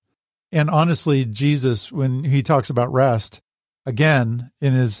And honestly, Jesus, when he talks about rest, again,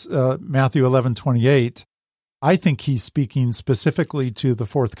 in his Matthew 11:28, I think he's speaking specifically to the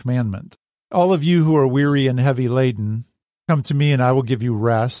fourth commandment. All of you who are weary and heavy laden, come to me and I will give you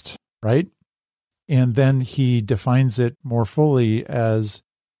rest, right? And then he defines it more fully as,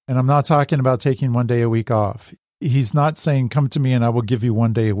 and I'm not talking about taking one day a week off. He's not saying, come to me and I will give you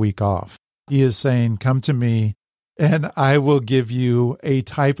one day a week off. He is saying, come to me and I will give you a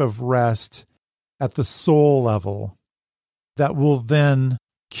type of rest at the soul level that will then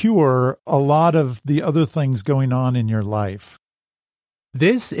cure a lot of the other things going on in your life.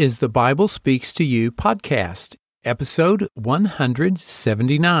 This is the Bible Speaks to You podcast, episode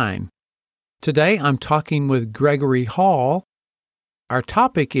 179. Today I'm talking with Gregory Hall. Our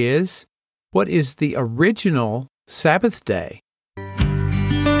topic is, what is the original Sabbath day?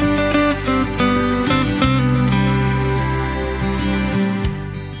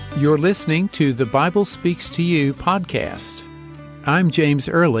 You're listening to the Bible Speaks to You podcast. I'm James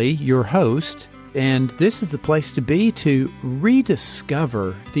Early, your host, and this is the place to be to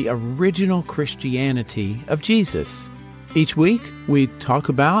rediscover the original Christianity of Jesus. Each week, we talk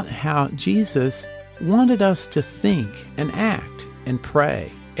about how Jesus wanted us to think and act and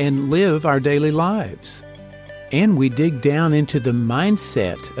pray and live our daily lives. And we dig down into the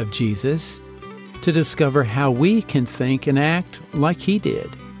mindset of Jesus to discover how we can think and act like he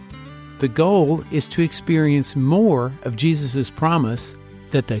did. The goal is to experience more of Jesus' promise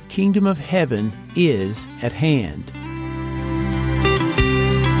that the kingdom of heaven is at hand.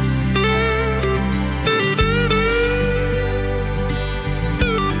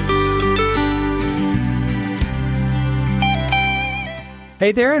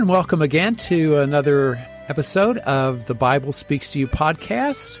 Hey there, and welcome again to another episode of the Bible Speaks to You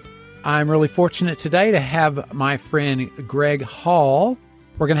podcast. I'm really fortunate today to have my friend Greg Hall.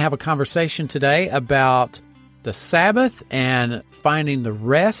 We're going to have a conversation today about the Sabbath and finding the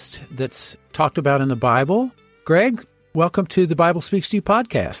rest that's talked about in the Bible. Greg, welcome to the Bible Speaks to You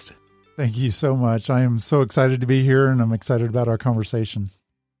podcast. Thank you so much. I am so excited to be here, and I'm excited about our conversation.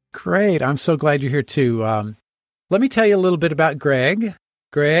 Great. I'm so glad you're here too. Let me tell you a little bit about Greg.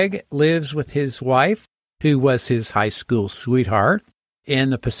 Greg lives with his wife, who was his high school sweetheart, in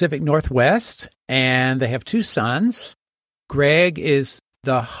the Pacific Northwest, and they have two sons. Greg is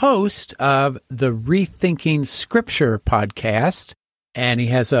the host of the Rethinking Scripture podcast, and he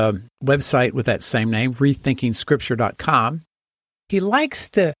has a website with that same name, rethinkingscripture.com. He likes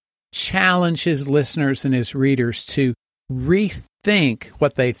to challenge his listeners and his readers to rethink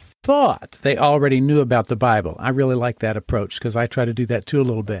what they thought they already knew about the Bible. I really like that approach because I try to do that too a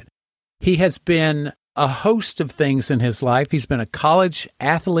little bit. He has been a host of things in his life. He's been a college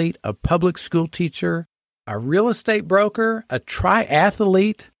athlete, a public school teacher, a real estate broker, a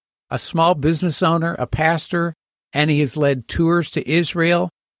triathlete, a small business owner, a pastor, and he has led tours to Israel,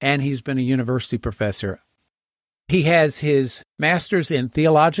 and he's been a university professor. He has his master's in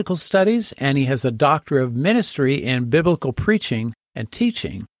theological studies, and he has a doctorate of ministry in biblical preaching and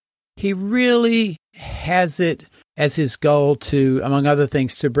teaching. He really has it as his goal to, among other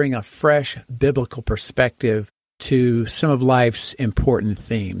things, to bring a fresh biblical perspective to some of life's important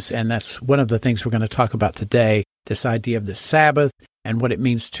themes. And that's one of the things we're going to talk about today, this idea of the Sabbath and what it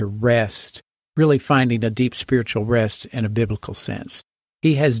means to rest, really finding a deep spiritual rest in a biblical sense.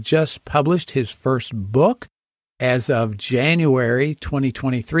 He has just published his first book as of January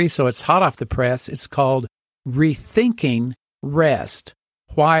 2023, so it's hot off the press. It's called Rethinking Rest,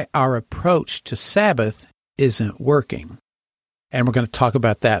 Why Our Approach to Sabbath Isn't Working. And we're going to talk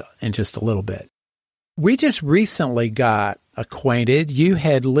about that in just a little bit. We just recently got acquainted. You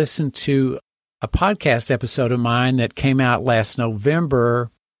had listened to a podcast episode of mine that came out last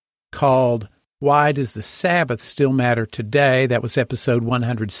November called Why Does the Sabbath Still Matter Today? That was episode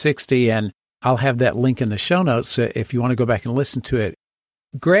 160, and I'll have that link in the show notes if you want to go back and listen to it.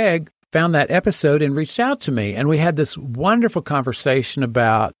 Greg found that episode and reached out to me, and we had this wonderful conversation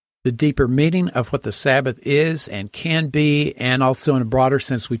about the deeper meaning of what the Sabbath is and can be, and also in a broader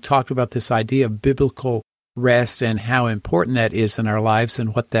sense, we talked about this idea of biblical rest and how important that is in our lives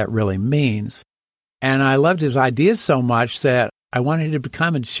and what that really means. And I loved his ideas so much that I wanted to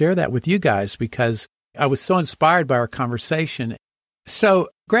come and share that with you guys because I was so inspired by our conversation. So,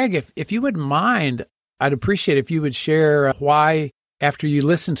 Greg, if you wouldn't mind, I'd appreciate if you would share why, after you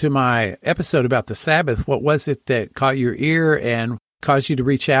listened to my episode about the Sabbath, what was it that caught your ear and caused you to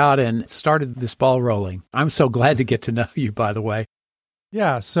reach out and started this ball rolling? I'm so glad to get to know you, by the way.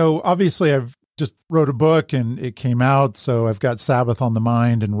 Yeah, so obviously I've just wrote a book and it came out, so I've got Sabbath on the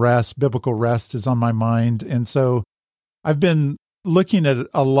mind and rest, biblical rest is on my mind. And so I've been looking at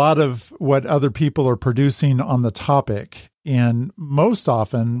a lot of what other people are producing on the topic. And most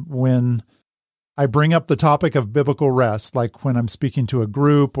often when I bring up the topic of biblical rest, like when I'm speaking to a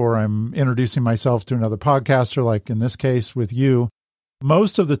group or I'm introducing myself to another podcaster, like in this case with you,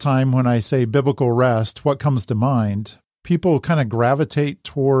 most of the time when I say biblical rest, what comes to mind? People kind of gravitate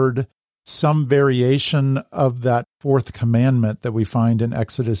toward some variation of that fourth commandment that we find in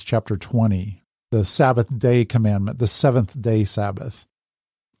Exodus chapter 20, the Sabbath day commandment, the seventh day Sabbath.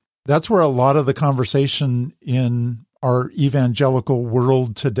 That's where a lot of the conversation in our evangelical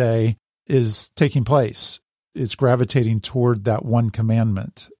world today is taking place. It's gravitating toward that one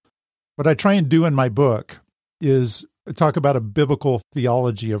commandment. What I try and do in my book is talk about a biblical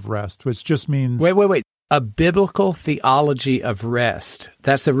theology of rest, which just means... Wait. A biblical theology of rest.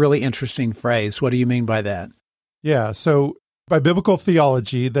 That's a really interesting phrase. What do you mean by that? Yeah, so by biblical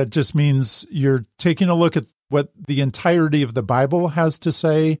theology, that just means you're taking a look at what the entirety of the Bible has to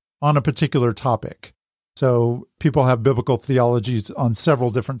say on a particular topic. So people have biblical theologies on several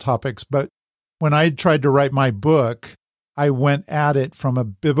different topics, but when I tried to write my book, I went at it from a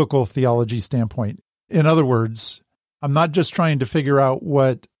biblical theology standpoint. In other words, I'm not just trying to figure out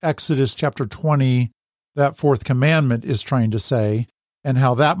what Exodus chapter 20, that fourth commandment, is trying to say and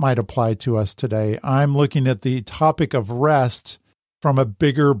how that might apply to us today. I'm looking at the topic of rest from a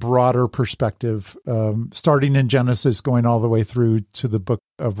bigger, broader perspective, starting in Genesis, going all the way through to the book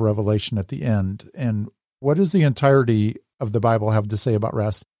of Revelation at the end. And what does the entirety of the Bible have to say about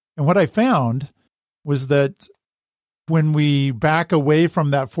rest? And what I found was that when we back away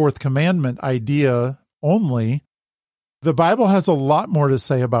from that fourth commandment idea only, the Bible has a lot more to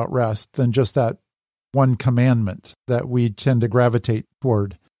say about rest than just that one commandment that we tend to gravitate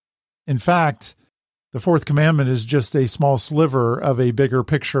toward. In fact, the fourth commandment is just a small sliver of a bigger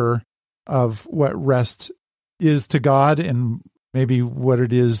picture of what rest is to God and maybe what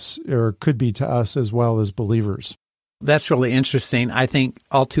it is or could be to us as well as believers. That's really interesting. I think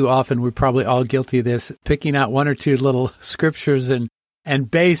all too often we're probably all guilty of this, picking out one or two little scriptures and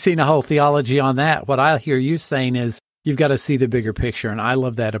basing a whole theology on that. What I hear you saying is you've got to see the bigger picture, and I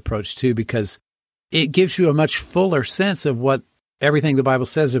love that approach too, because it gives you a much fuller sense of what everything the Bible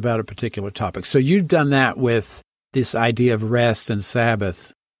says about a particular topic. So you've done that with this idea of rest and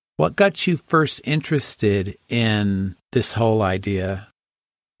Sabbath. What got you first interested in this whole idea?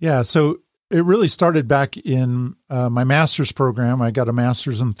 Yeah, so it really started back in my master's program. I got a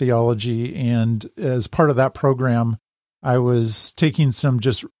master's in theology, and as part of that program, I was taking some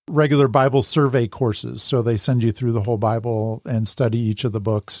just regular Bible survey courses. So they send you through the whole Bible and study each of the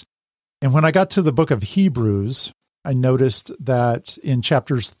books. And when I got to the book of Hebrews, I noticed that in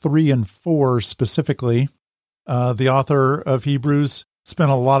chapters 3 and 4 specifically, the author of Hebrews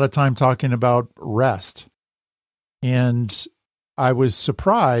spent a lot of time talking about rest. And I was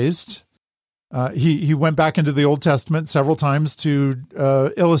surprised. He went back into the Old Testament several times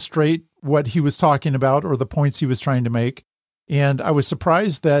to illustrate what he was talking about or the points he was trying to make. And I was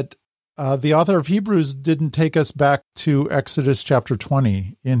surprised that the author of Hebrews didn't take us back to Exodus chapter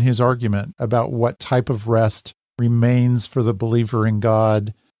 20 in his argument about what type of rest remains for the believer in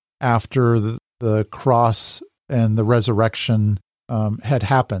God after the cross and the resurrection had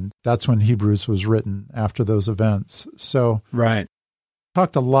happened. That's when Hebrews was written, after those events. So right.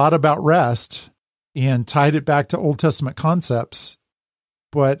 Talked a lot about rest and tied it back to Old Testament concepts,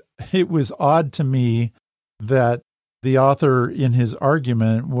 but it was odd to me that the author in his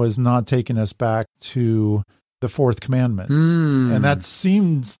argument was not taking us back to the fourth commandment. And that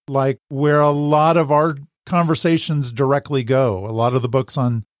seems like where a lot of our conversations directly go. A lot of the books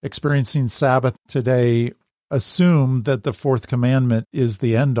on experiencing Sabbath today assume that the fourth commandment is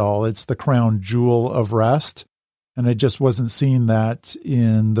the end all. It's the crown jewel of rest. And I just wasn't seeing that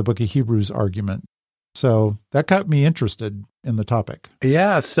in the book of Hebrews argument. So that got me interested in the topic.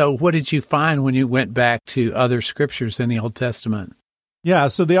 Yeah. So what did you find when you went back to other scriptures in the Old Testament? Yeah.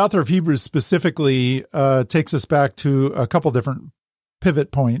 So the author of Hebrews specifically takes us back to a couple different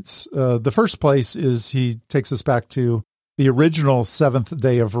pivot points. The first place is he takes us back to the original seventh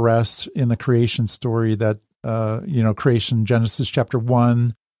day of rest in the creation story that, creation, Genesis chapter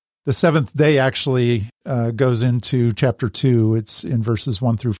 1. The seventh day actually goes into chapter 2. It's in verses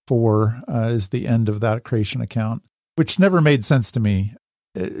 1 through 4 is the end of that creation account, which never made sense to me.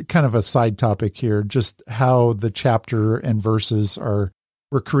 Kind of a side topic here, just how the chapter and verses were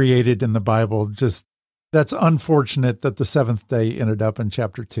created in the Bible. Just that's unfortunate that the seventh day ended up in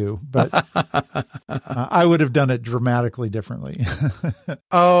chapter 2, but I would have done it dramatically differently.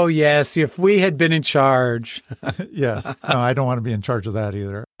 Oh, yes, if we had been in charge. Yes. No, I don't want to be in charge of that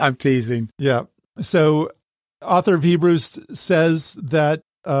either. I'm teasing. Yeah. So author of Hebrews says that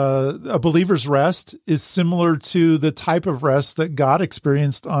a believer's rest is similar to the type of rest that God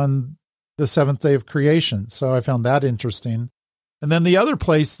experienced on the seventh day of creation. So I found that interesting. And then the other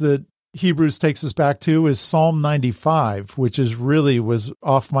place that Hebrews takes us back to is Psalm 95, which was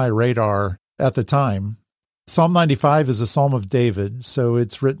off my radar at the time. Psalm 95 is a psalm of David, so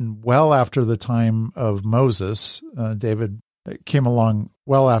it's written well after the time of Moses. David came along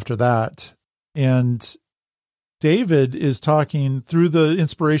well after that. And David is talking through the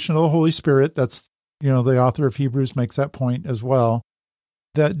inspiration of the Holy Spirit. That's, the author of Hebrews makes that point as well,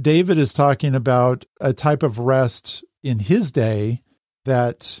 that David is talking about a type of rest in his day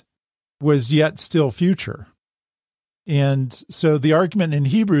that was yet still future. And so the argument in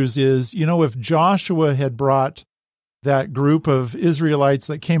Hebrews is, if Joshua had brought that group of Israelites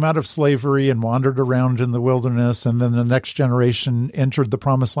that came out of slavery and wandered around in the wilderness, and then the next generation entered the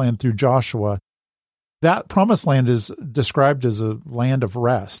promised land through Joshua, that promised land is described as a land of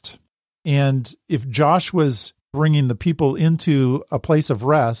rest. And if Joshua's bringing the people into a place of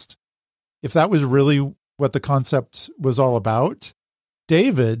rest, if that was really what the concept was all about,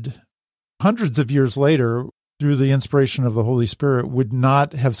 David, hundreds of years later, through the inspiration of the Holy Spirit, would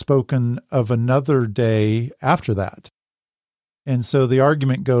not have spoken of another day after that. And so the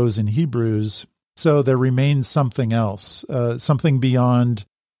argument goes in Hebrews, so there remains something else, something beyond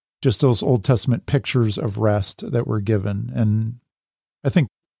just those Old Testament pictures of rest that were given. And I think,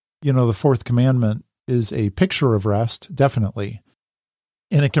 the fourth commandment is a picture of rest, definitely.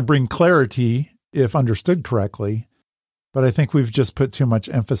 And it can bring clarity if understood correctly. But I think we've just put too much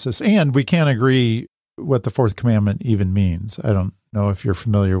emphasis, and we can't agree what the fourth commandment even means. I don't know if you're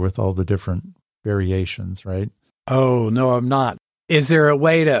familiar with all the different variations, right? Oh, no, I'm not. Is there a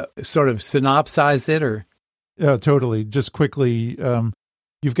way to sort of synopsize it, or? Yeah, totally. Just quickly,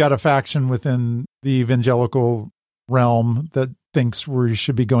 you've got a faction within the evangelical realm that thinks we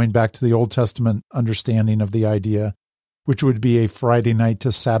should be going back to the Old Testament understanding of the idea, which would be a Friday night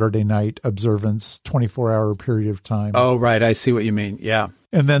to Saturday night observance, 24-hour period of time. Oh, right. I see what you mean. Yeah.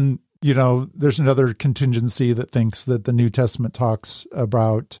 And then, there's another contingency that thinks that the New Testament talks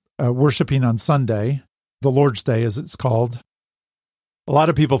about worshiping on Sunday, the Lord's Day, as it's called. A lot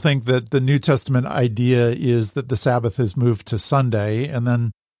of people think that the New Testament idea is that the Sabbath is moved to Sunday. And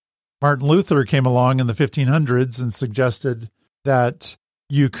then Martin Luther came along in the 1500s and suggested that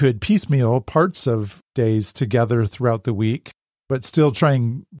you could piecemeal parts of days together throughout the week, but still try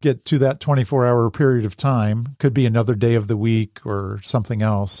and get to that 24-hour period of time. Could be another day of the week or something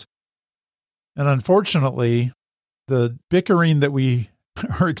else. And unfortunately, the bickering that we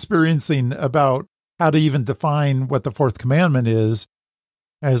are experiencing about how to even define what the fourth commandment is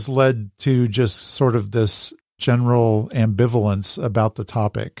has led to just sort of this general ambivalence about the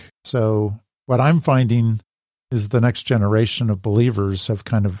topic. So what I'm finding is the next generation of believers have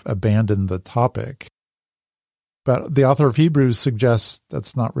kind of abandoned the topic. But the author of Hebrews suggests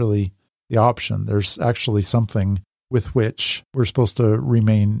that's not really the option. There's actually something with which we're supposed to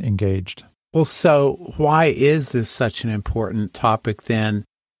remain engaged. Well, so why is this such an important topic then?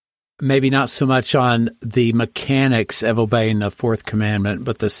 Maybe not so much on the mechanics of obeying the fourth commandment,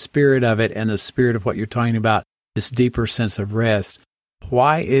 but the spirit of it and the spirit of what you're talking about, this deeper sense of rest.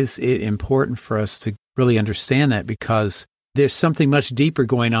 Why is it important for us to really understand that? Because there's something much deeper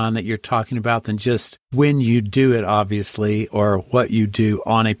going on that you're talking about than just when you do it, obviously, or what you do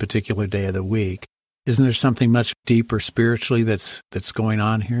on a particular day of the week. Isn't there something much deeper spiritually that's going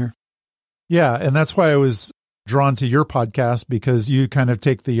on here? Yeah, and that's why I was drawn to your podcast, because you kind of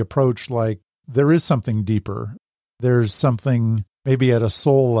take the approach like there is something deeper. There's something maybe at a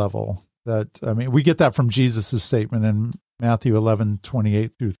soul level that, we get that from Jesus' statement in Matthew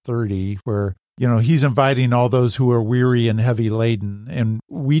 11:28 through 30, where, he's inviting all those who are weary and heavy laden. And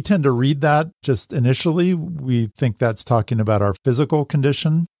we tend to read that just initially. We think that's talking about our physical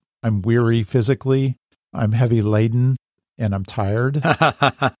condition. I'm weary physically. I'm heavy laden. And I'm tired.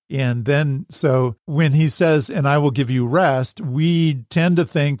 And then, so when he says, and I will give you rest, we tend to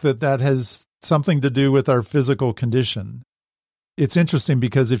think that that has something to do with our physical condition. It's interesting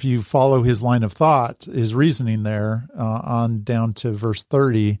because if you follow his line of thought, his reasoning there, on down to verse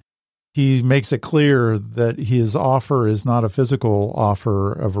 30, he makes it clear that his offer is not a physical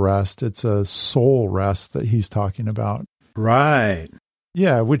offer of rest. It's a soul rest that he's talking about. Right.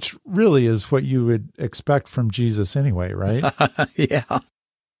 Yeah, which really is what you would expect from Jesus anyway, right? Yeah.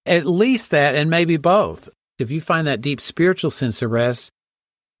 At least that, and maybe both. If you find that deep spiritual sense of rest,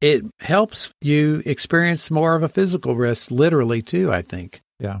 it helps you experience more of a physical rest, literally, too, I think.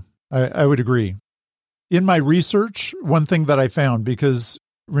 Yeah, I would agree. In my research, one thing that I found, because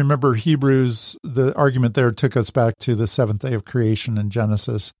remember Hebrews, the argument there took us back to the seventh day of creation in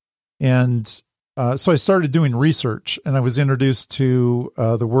Genesis. And so I started doing research, and I was introduced to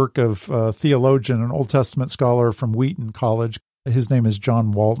the work of a theologian, an Old Testament scholar from Wheaton College. His name is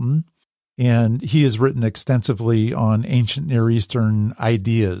John Walton, and he has written extensively on ancient Near Eastern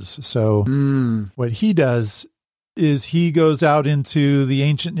ideas. So what he does is he goes out into the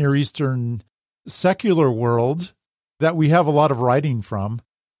ancient Near Eastern secular world that we have a lot of writing from,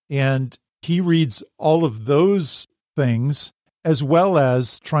 and he reads all of those things as well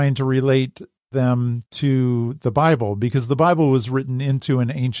as trying to relate them to the Bible, because the Bible was written into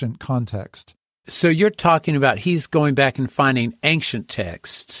an ancient context. So you're talking about he's going back and finding ancient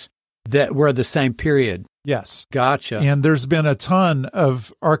texts that were the same period. Yes. Gotcha. And there's been a ton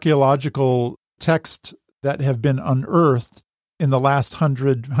of archaeological texts that have been unearthed in the last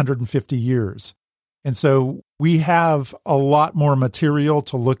 150 years. And so we have a lot more material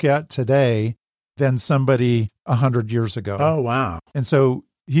to look at today than somebody 100 years ago. Oh, wow. And so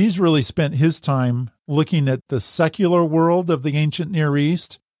he's really spent his time looking at the secular world of the ancient Near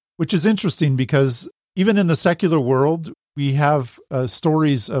East, which is interesting because even in the secular world, we have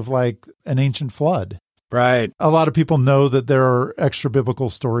stories of like an ancient flood. Right. A lot of people know that there are extra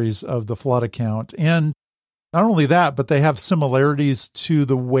biblical stories of the flood account. And not only that, but they have similarities to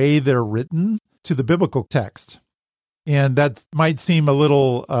the way they're written to the biblical text. And that might seem a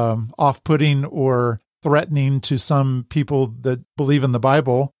little off-putting or threatening to some people that believe in the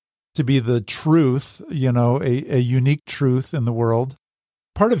Bible to be the truth, you know, a unique truth in the world.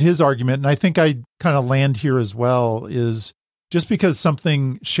 Part of his argument, and I think I kind of land here as well, is just because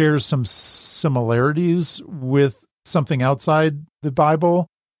something shares some similarities with something outside the Bible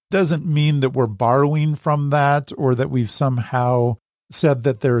doesn't mean that we're borrowing from that or that we've somehow said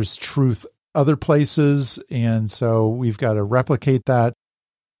that there's truth other places, and so we've got to replicate that.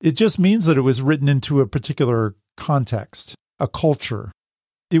 It just means that it was written into a particular context, a culture.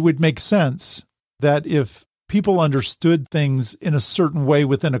 It would make sense that if people understood things in a certain way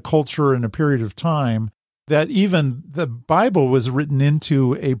within a culture in a period of time, that even the Bible was written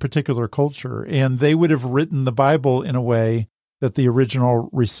into a particular culture, and they would have written the Bible in a way that the original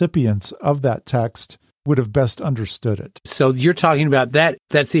recipients of that text would have best understood it. So you're talking about that.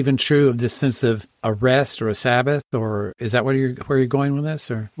 That's even true of this sense of a rest or a Sabbath, or is that where you're going with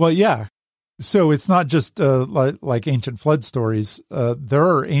this? Or well, yeah. So it's not just like ancient flood stories. There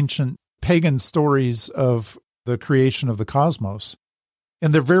are ancient pagan stories of the creation of the cosmos,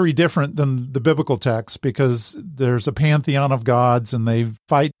 and they're very different than the biblical text because there's a pantheon of gods, and they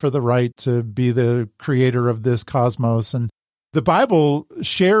fight for the right to be the creator of this cosmos. And the Bible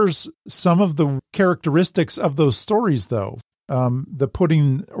shares some of the characteristics of those stories, though. The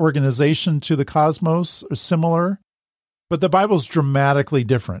putting organization to the cosmos are similar, but the Bible's dramatically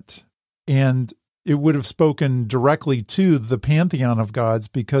different. And it would have spoken directly to the pantheon of gods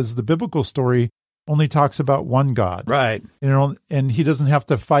because the biblical story only talks about one God. Right. And he doesn't have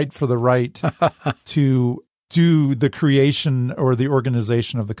to fight for the right to do the creation or the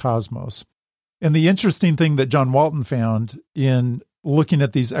organization of the cosmos. And the interesting thing that John Walton found in looking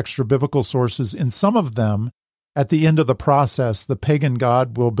at these extra biblical sources, in some of them, at the end of the process, the pagan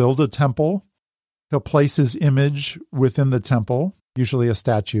god will build a temple. He'll place his image within the temple, usually a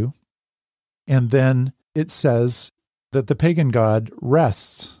statue. And then it says that the pagan god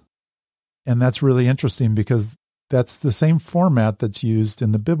rests. And that's really interesting because that's the same format that's used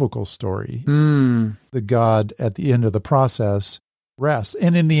in the biblical story. The god at the end of the process rests.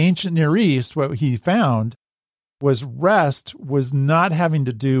 And in the ancient Near East, what he found was rest was not having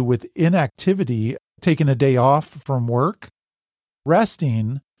to do with inactivity, taking a day off from work.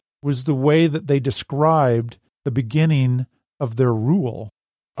 Resting was the way that they described the beginning of their rule.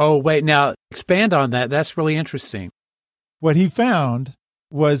 Oh, wait, now expand on that. That's really interesting. What he found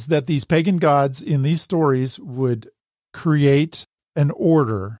was that these pagan gods in these stories would create an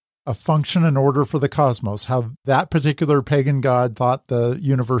order, a function and order for the cosmos, how that particular pagan god thought the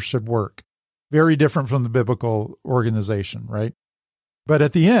universe should work. Very different from the biblical organization, right? But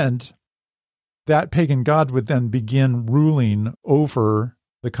at the end, that pagan god would then begin ruling over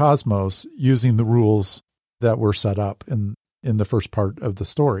the cosmos using the rules that were set up in the first part of the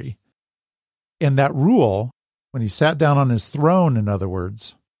story. And that rule, when he sat down on his throne, in other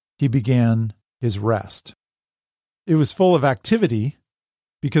words, he began his rest. It was full of activity,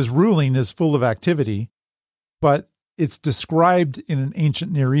 because ruling is full of activity, but it's described in an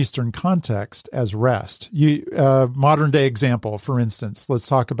ancient Near Eastern context as rest. Modern day example, for instance, let's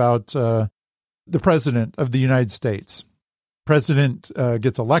talk about the President of the United States. President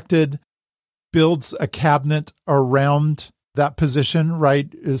gets elected, builds a cabinet around that position,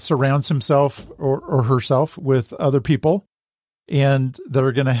 right, surrounds himself or herself with other people and that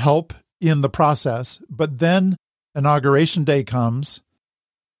are going to help in the process. But then Inauguration Day comes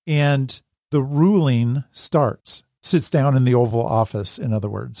and the ruling starts, sits down in the Oval Office, in other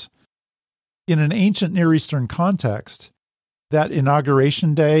words. In an ancient Near Eastern context, that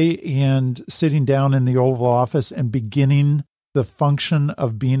Inauguration Day and sitting down in the Oval Office and beginning the function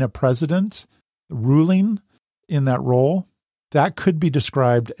of being a president, ruling in that role, that could be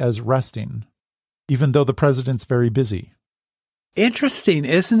described as resting, even though the president's very busy. Interesting,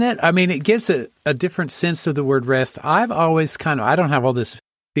 isn't it? I mean, it gives a different sense of the word rest. I've always I don't have all this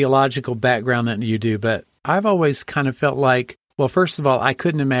theological background that you do, but I've always kind of felt like, well, first of all, I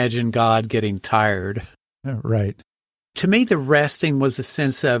couldn't imagine God getting tired. Right. To me, the resting was a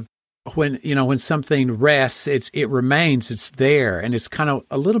sense of when something rests, it remains, it's there. And it's kind of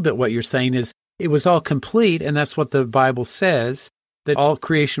a little bit what you're saying is it was all complete. And that's what the Bible says, that all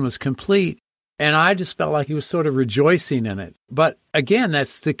creation was complete. And I just felt like he was sort of rejoicing in it. But again,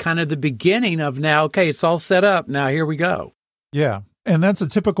 that's the kind of the beginning of now, okay, it's all set up. Now here we go. Yeah. And that's a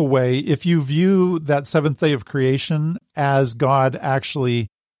typical way. If you view that seventh day of creation as God actually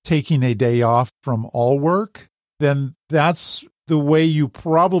taking a day off from all work, then that's the way you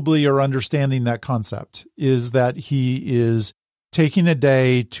probably are understanding that concept, is that he is taking a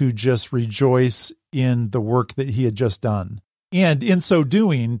day to just rejoice in the work that he had just done. And in so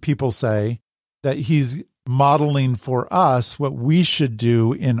doing, people say that he's modeling for us what we should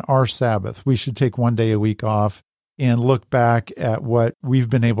do in our Sabbath. We should take one day a week off and look back at what we've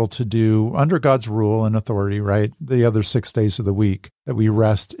been able to do under God's rule and authority, right? The other 6 days of the week, that we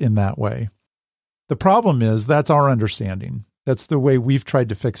rest in that way. The problem is that's our understanding. That's the way we've tried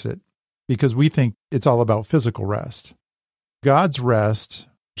to fix it, because we think it's all about physical rest. God's rest,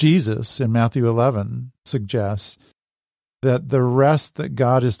 Jesus in Matthew 11 suggests that the rest that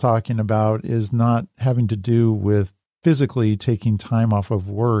God is talking about is not having to do with physically taking time off of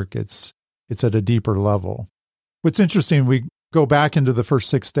work. It's at a deeper level. What's interesting, we go back into the first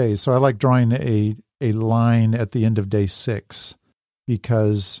 6 days. So I like drawing a line at the end of day 6,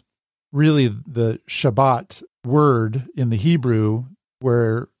 because really the Shabbat word in the Hebrew,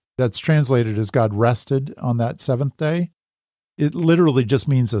 where that's translated as God rested on that seventh day, it literally just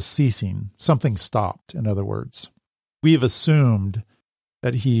means a ceasing. Something stopped, in other words. We've assumed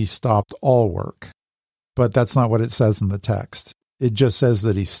that he stopped all work, but that's not what it says in the text. It just says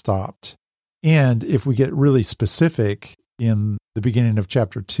that he stopped. And if we get really specific in the beginning of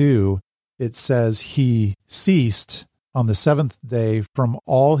chapter 2, it says he ceased on the seventh day from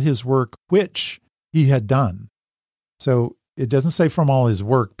all his work which he had done. So it doesn't say from all his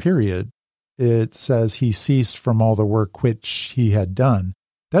work, period. It says he ceased from all the work which he had done.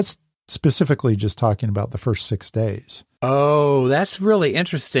 That's specifically just talking about the first 6 days. Oh, that's really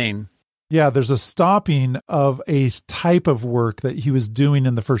interesting. Yeah, there's a stopping of a type of work that he was doing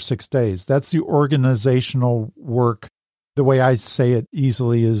in the first 6 days. That's the organizational work. The way I say it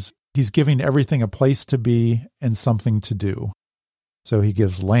easily is he's giving everything a place to be and something to do. So he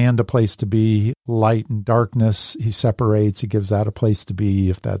gives land a place to be, light and darkness he separates. He gives that a place to be,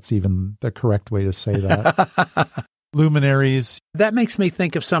 if that's even the correct way to say that. Luminaries. That makes me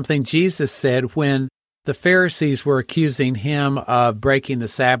think of something Jesus said when the Pharisees were accusing him of breaking the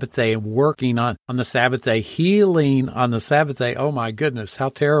Sabbath day and working on the Sabbath day, healing on the Sabbath day. Oh my goodness, how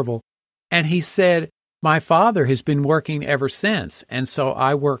terrible. And he said, my Father has been working ever since, and so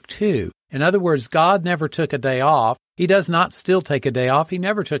I work too. In other words, God never took a day off. He does not still take a day off. He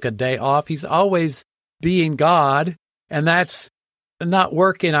never took a day off. He's always being God, and that's not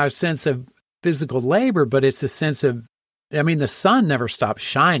work in our sense of physical labor, but it's a sense of, the sun never stops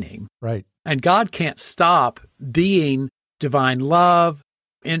shining. Right. And God can't stop being divine love,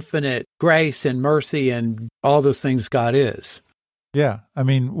 infinite grace and mercy, and all those things God is. Yeah.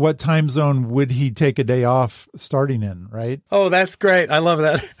 What time zone would he take a day off starting in, right? Oh, that's great. I love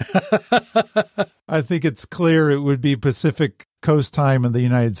that. I think it's clear it would be Pacific Coast time in the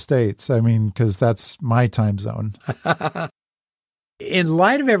United States. Because that's my time zone. In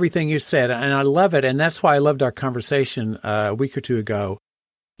light of everything you said, and I love it, and that's why I loved our conversation a week or two ago,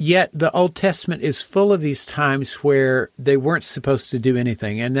 yet the Old Testament is full of these times where they weren't supposed to do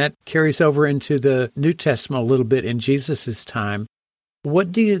anything, and that carries over into the New Testament a little bit in Jesus' time.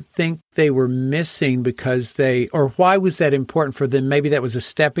 What do you think they were missing or why was that important for them? Maybe that was a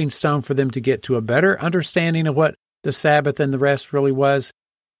stepping stone for them to get to a better understanding of what the Sabbath and the rest really was.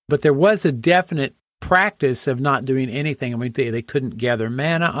 But there was a definite practice of not doing anything. They couldn't gather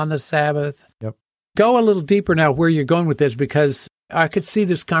manna on the Sabbath. Yep. Go a little deeper now where you're going with this, because I could see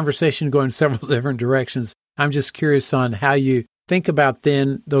this conversation going several different directions. I'm just curious on how you think about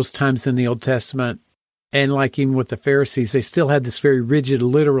then those times in the Old Testament. And like even with the Pharisees, they still had this very rigid,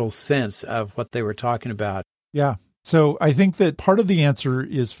 literal sense of what they were talking about. Yeah. So I think that part of the answer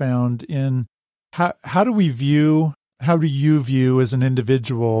is found in how do you view as an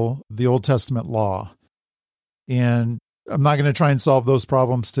individual the Old Testament law? And I'm not going to try and solve those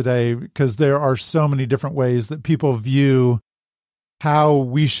problems today because there are so many different ways that people view how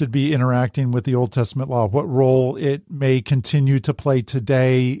we should be interacting with the Old Testament law, what role it may continue to play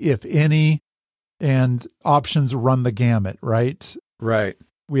today, if any, and options run the gamut, right? Right.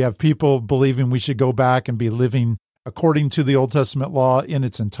 We have people believing we should go back and be living according to the Old Testament law in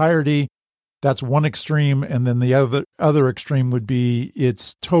its entirety. That's one extreme. And then the other extreme would be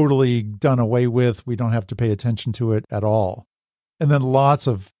it's totally done away with. We don't have to pay attention to it at all. And then lots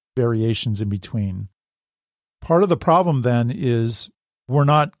of variations in between. Part of the problem then is we're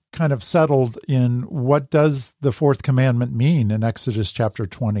not kind of settled in what does the fourth commandment mean in Exodus chapter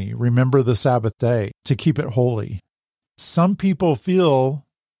 20. Remember the Sabbath day to keep it holy. Some people feel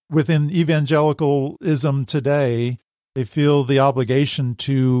within evangelicalism today, they feel the obligation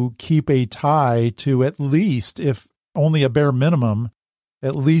to keep a tie to at least, if only a bare minimum,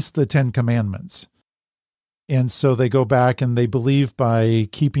 at least the 10 Commandments. And so they go back and they believe by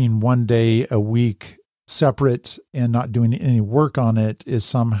keeping one day a week separate and not doing any work on it is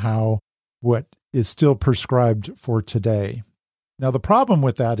somehow what is still prescribed for today. Now, the problem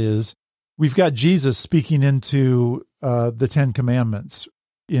with that is we've got Jesus speaking into the 10 Commandments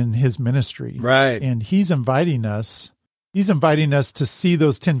in his ministry. Right. And he's inviting us to see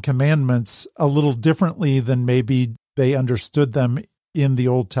those 10 Commandments a little differently than maybe they understood them in the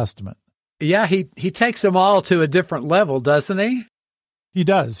Old Testament. Yeah, he takes them all to a different level, doesn't he? He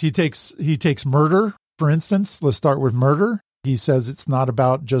does. He takes murder, for instance. Let's start with murder. He says it's not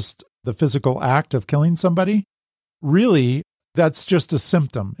about just the physical act of killing somebody. Really, that's just a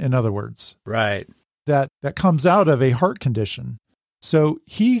symptom, in other words. Right. That comes out of a heart condition. So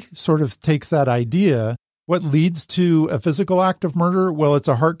he sort of takes that idea. What leads to a physical act of murder? Well, it's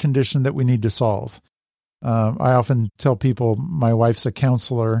a heart condition that we need to solve. I often tell people my wife's a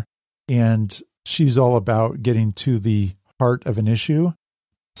counselor, and she's all about getting to the heart of an issue.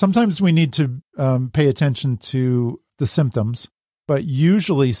 Sometimes we need to pay attention to the symptoms, but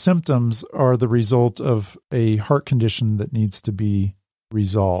usually symptoms are the result of a heart condition that needs to be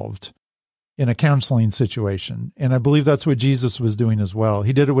resolved in a counseling situation. And I believe that's what Jesus was doing as well.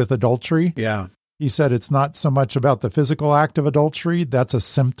 He did it with adultery. Yeah. He said it's not so much about the physical act of adultery. That's a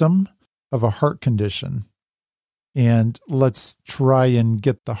symptom of a heart condition. And let's try and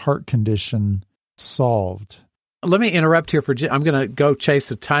get the heart condition solved. Let me interrupt here I'm going to go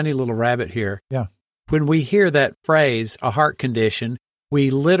chase a tiny little rabbit here. Yeah. When we hear that phrase, a heart condition, we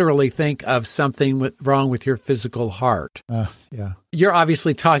literally think of something wrong with your physical heart. Yeah. You're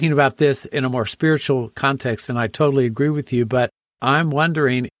obviously talking about this in a more spiritual context, and I totally agree with you, but I'm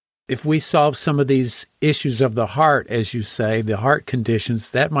wondering if we solve some of these issues of the heart, as you say, the heart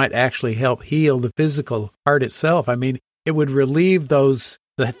conditions, that might actually help heal the physical heart itself. I mean, it would relieve the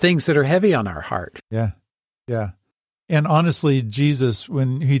things that are heavy on our heart. Yeah. Yeah. And honestly, Jesus,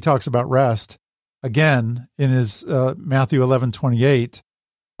 when he talks about rest, again, in his Matthew 11:28,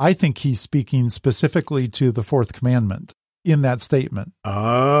 I think he's speaking specifically to the fourth commandment in that statement.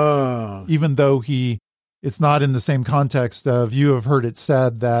 Oh. Even though it's not in the same context of you have heard it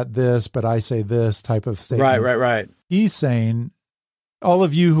said that this, but I say this type of statement. Right. He's saying, all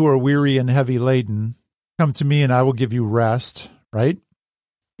of you who are weary and heavy laden, come to me and I will give you rest, right?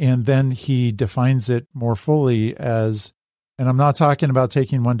 And then he defines it more fully as, and I'm not talking about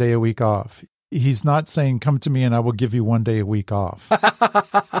taking one day a week off. He's not saying, come to me and I will give you one day a week off.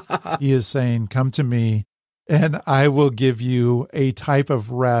 He is saying, come to me and I will give you a type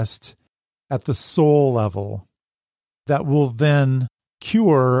of rest at the soul level that will then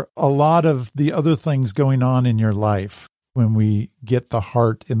cure a lot of the other things going on in your life when we get the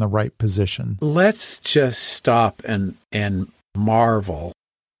heart in the right position. Let's just stop and marvel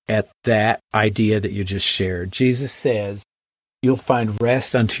at that idea that you just shared. Jesus says, you'll find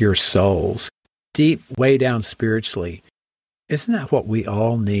rest unto your souls, deep way down spiritually. Isn't that what we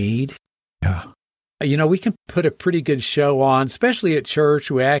all need? Yeah. You know, we can put a pretty good show on, especially at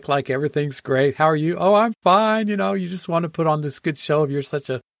church. We act like everything's great. How are you? Oh, I'm fine. You know, you just want to put on this good show of you're such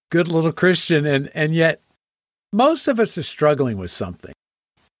a good little Christian. And yet most of us are struggling with something.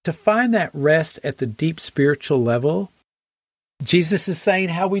 To find that rest at the deep spiritual level, Jesus is saying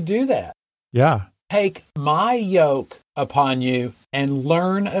how we do that. Yeah. Take my yoke upon you and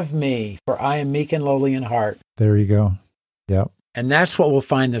learn of me, for I am meek and lowly in heart. There you go. Yep. And that's what will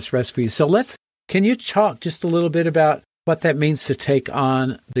find this rest for you. So let's Can you talk just a little bit about what that means to take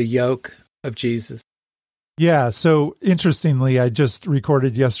on the yoke of Jesus? Yeah. So interestingly, I just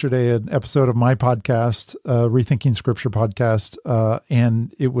recorded yesterday an episode of my podcast, Rethinking Scripture podcast,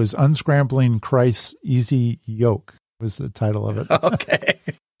 and it was Unscrambling Christ's Easy Yoke was the title of it. Okay.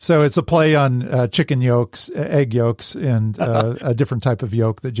 So it's a play on chicken yolks, egg yolks, and a different type of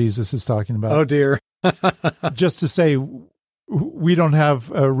yolk that Jesus is talking about. Oh, dear. Just to say, we don't have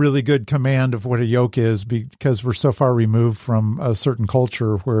a really good command of what a yoke is because we're so far removed from a certain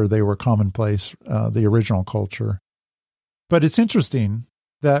culture where they were commonplace, the original culture. But it's interesting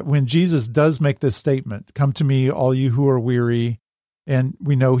that when Jesus does make this statement, "Come to me, all you who are weary," and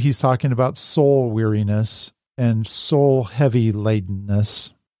we know he's talking about soul weariness and soul heavy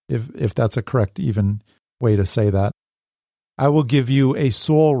ladenness, if that's a correct even way to say that. "I will give you a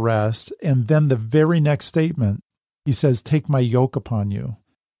soul rest." And then the very next statement, he says, "Take my yoke upon you."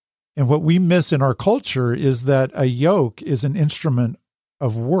 And what we miss in our culture is that a yoke is an instrument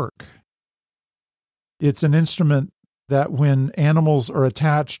of work. It's an instrument that when animals are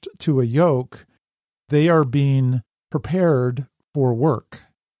attached to a yoke, they are being prepared for work.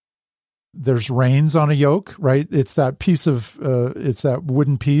 There's reins on a yoke, right? It's that piece of, it's that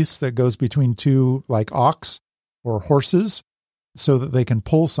wooden piece that goes between two like ox or horses so that they can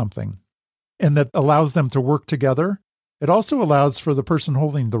pull something, and that allows them to work together. It also allows for the person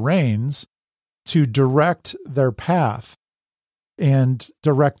holding the reins to direct their path and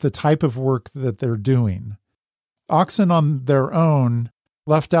direct the type of work that they're doing. Oxen on their own,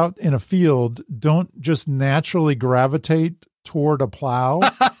 left out in a field, don't just naturally gravitate toward a plow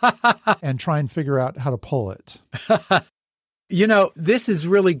and try and figure out how to pull it. You know, this is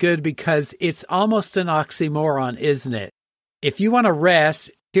really good because it's almost an oxymoron, isn't it? If you want to rest,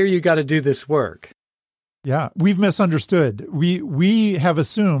 here you got to do this work. Yeah, we've misunderstood. We have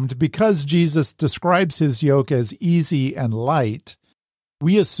assumed because Jesus describes his yoke as easy and light,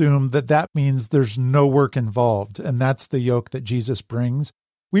 we assume that that means there's no work involved, and that's the yoke that Jesus brings.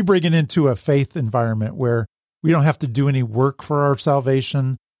 We bring it into a faith environment where we don't have to do any work for our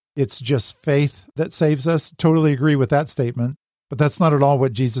salvation. It's just faith that saves us. Totally agree with that statement, but that's not at all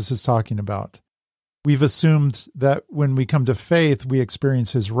what Jesus is talking about. We've assumed that when we come to faith, we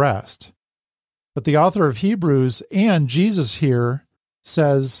experience his rest. But the author of Hebrews and Jesus here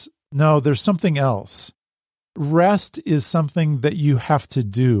says, no, there's something else. Rest is something that you have to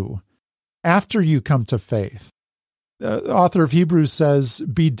do after you come to faith. The author of Hebrews says,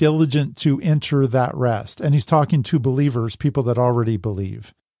 be diligent to enter that rest. And he's talking to believers, people that already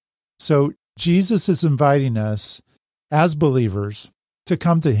believe. So Jesus is inviting us as believers to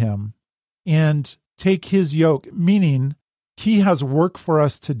come to him and take his yoke, meaning he has work for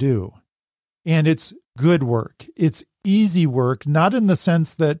us to do. And it's good work. It's easy work, not in the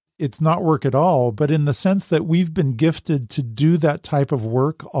sense that it's not work at all, but in the sense that we've been gifted to do that type of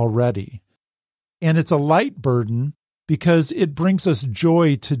work already. And it's a light burden because it brings us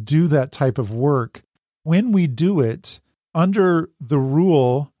joy to do that type of work when we do it under the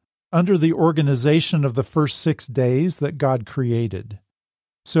rule, under the organization of the first 6 days that God created.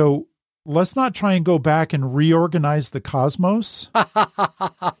 So let's not try and go back and reorganize the cosmos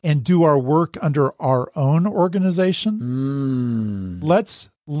and do our work under our own organization.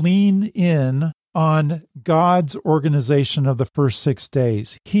 Let's lean in on God's organization of the first 6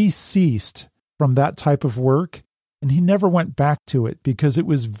 days. He ceased from that type of work, and he never went back to it because it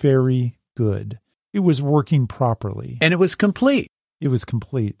was very good. It was working properly. And it was complete. It was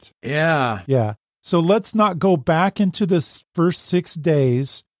complete. Yeah. Yeah. So let's not go back into this first 6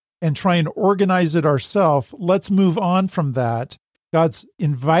 days and try and organize it ourselves. Let's move on from that. God's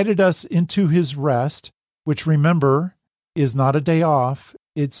invited us into his rest, which, remember, is not a day off.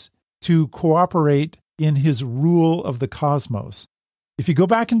 It's to cooperate in his rule of the cosmos. If you go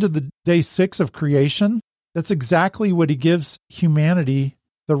back into the day 6 of creation, that's exactly what he gives humanity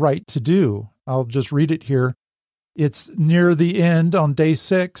the right to do. I'll just read it here. It's near the end on day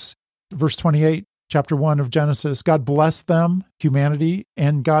 6, verse 28. Chapter 1 of Genesis, God blessed them, humanity,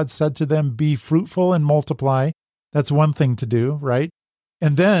 and God said to them, be fruitful and multiply. That's one thing to do, right?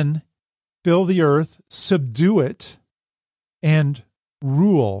 And then fill the earth, subdue it, and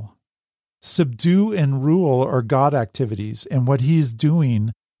rule. Subdue and rule are God activities. And what he's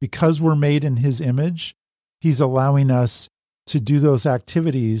doing, because we're made in his image, he's allowing us to do those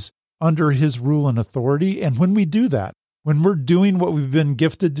activities under his rule and authority. And when we do that, when we're doing what we've been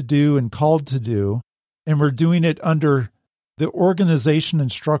gifted to do and called to do, and we're doing it under the organization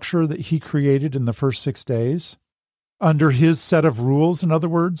and structure that he created in the first 6 days, under his set of rules, in other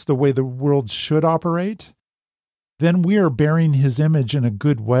words, the way the world should operate, then we are bearing his image in a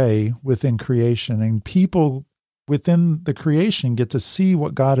good way within creation. And people within the creation get to see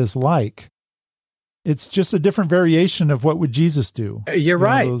what God is like. It's just a different variation of what would Jesus do. You're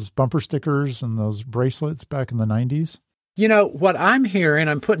right. Those bumper stickers and those bracelets back in the 90s. What I'm hearing,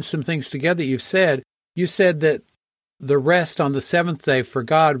 I'm putting some things together you said that the rest on the seventh day for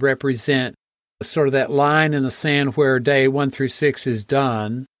God represent sort of that line in the sand where day 1 through 6 is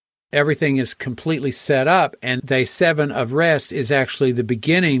done. Everything is completely set up, and day 7 of rest is actually the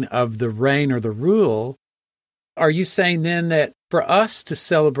beginning of the reign or the rule. Are you saying then that for us to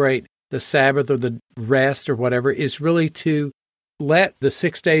celebrate the Sabbath or the rest or whatever is really to let the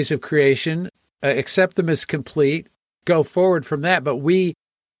 6 days of creation, accept them as complete, go forward from that, but we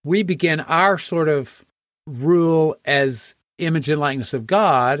begin our sort of rule as image and likeness of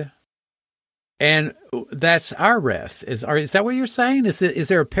God, and that's our rest. Is that what you're saying? Is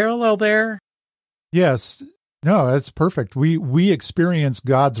there a parallel there? Yes. No, that's perfect. We experience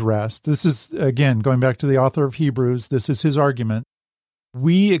God's rest. This is, again, going back to the author of Hebrews, this is his argument.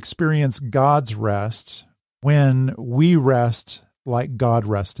 We experience God's rest when we rest like God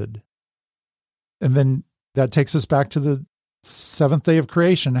rested. And then that takes us back to the seventh day of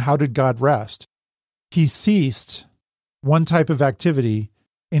creation. How did God rest? He ceased one type of activity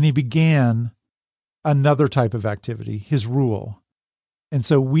and he began another type of activity, his rule. And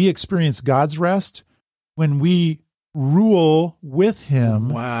so we experience God's rest when we rule with him.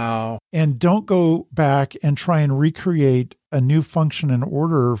 Wow. And don't go back and try and recreate a new function and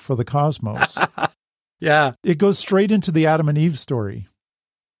order for the cosmos. Yeah. It goes straight into the Adam and Eve story.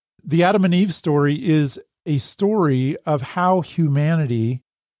 The Adam and Eve story is a story of how humanity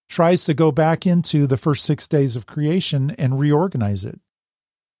tries to go back into the first 6 days of creation and reorganize it.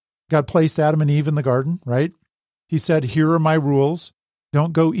 God placed Adam and Eve in the garden, right? He said, here are my rules.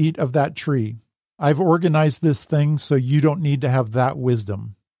 Don't go eat of that tree. I've organized this thing so you don't need to have that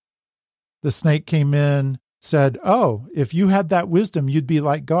wisdom. The snake came in, said, oh, if you had that wisdom, you'd be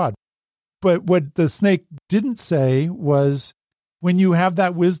like God. But what the snake didn't say was, when you have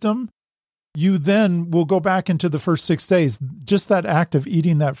that wisdom, you then will go back into the first 6 days. Just that act of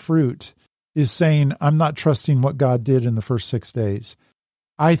eating that fruit is saying, I'm not trusting what God did in the first 6 days.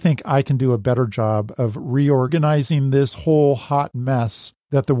 I think I can do a better job of reorganizing this whole hot mess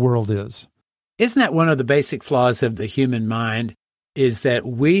that the world is. Isn't that one of the basic flaws of the human mind, is that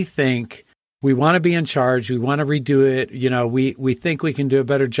we think we want to be in charge, we want to redo it, we think we can do a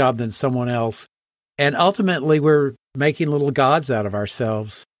better job than someone else, and ultimately we're making little gods out of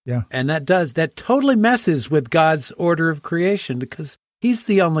ourselves. Yeah. And that totally messes with God's order of creation, because he's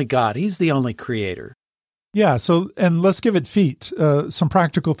the only God, he's the only creator. Yeah, and let's give it feet. Some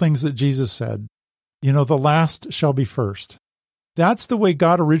practical things that Jesus said. The last shall be first. That's the way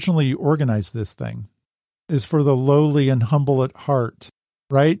God originally organized this thing, is for the lowly and humble at heart,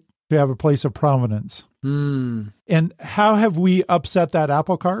 right? To have a place of prominence. Mm. And how have we upset that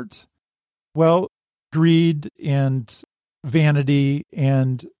apple cart? Well, greed and vanity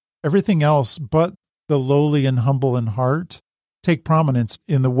and everything else but the lowly and humble in heart take prominence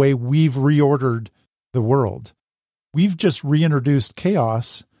in the way we've reordered the world. We've just reintroduced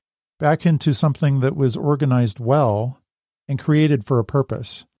chaos back into something that was organized well and created for a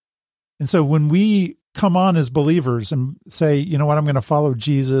purpose. And so when we come on as believers and say, you know what, I'm going to follow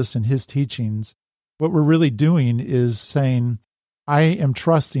Jesus and his teachings, what we're really doing is saying, I am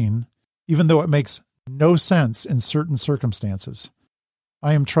trusting, even though it makes no sense in certain circumstances,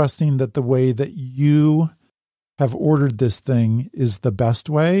 I am trusting that the way that you have ordered this thing is the best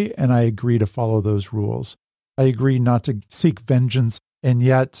way, and I agree to follow those rules. I agree not to seek vengeance, and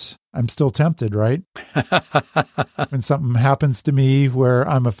yet I'm still tempted, right? When something happens to me where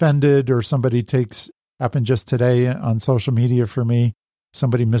I'm offended, or somebody happened just today on social media for me,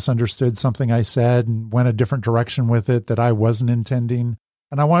 somebody misunderstood something I said and went a different direction with it that I wasn't intending,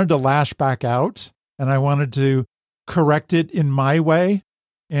 and I wanted to lash back out, and I wanted to correct it in my way,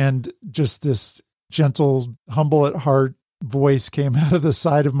 and just this gentle, humble at heart voice came out of the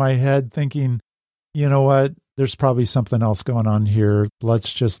side of my head thinking, you know what, there's probably something else going on here.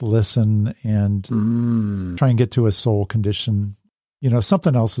 Let's just listen and try and get to a soul condition.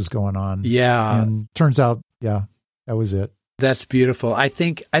 Something else is going on. Yeah. And turns out, that was it. That's beautiful. I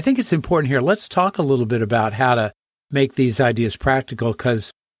think it's important here. Let's talk a little bit about how to make these ideas practical,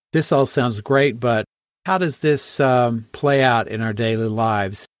 because this all sounds great, but how does this play out in our daily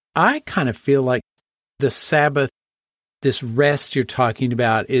lives? I kind of feel like the Sabbath, this rest you're talking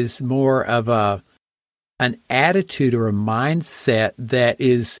about, is more of an attitude or a mindset that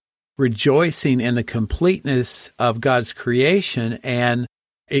is rejoicing in the completeness of God's creation. And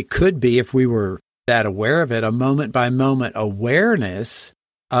it could be, if we were that aware of it, a moment-by-moment awareness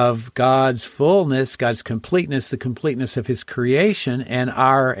of God's fullness, God's completeness, the completeness of his creation, and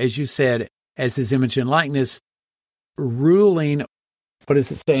our, as you said, as his image and likeness, ruling, what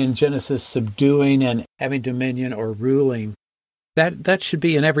does it say in Genesis, subduing and having dominion or ruling. That should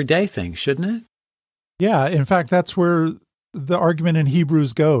be an everyday thing, shouldn't it? Yeah, in fact, that's where the argument in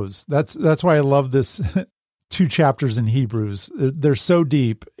Hebrews goes. That's why I love this 2 chapters in Hebrews. They're so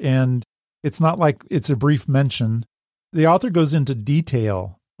deep, and it's not like it's a brief mention. The author goes into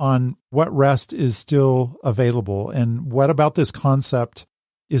detail on what rest is still available and what about this concept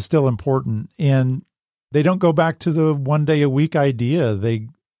is still important. And they don't go back to the 1 day a week idea. They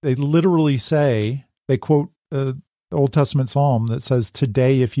literally say, they quote the Old Testament Psalm that says,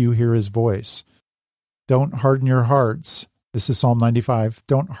 "Today, if you hear his voice, don't harden your hearts." This is Psalm 95.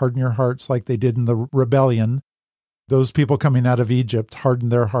 Don't harden your hearts like they did in the rebellion. Those people coming out of Egypt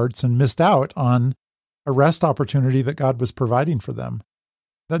hardened their hearts and missed out on a rest opportunity that God was providing for them.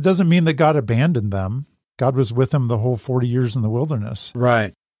 That doesn't mean that God abandoned them. God was with them the whole 40 years in the wilderness.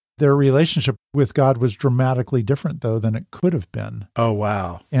 Right. Their relationship with God was dramatically different, though, than it could have been. Oh,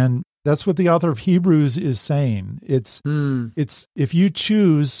 wow. And that's what the author of Hebrews is saying. It's if you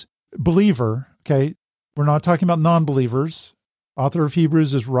choose believer, okay, we're not talking about non-believers. Author of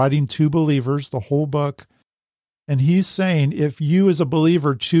Hebrews is writing to believers, the whole book. And he's saying, if you as a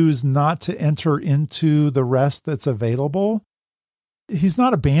believer choose not to enter into the rest that's available, he's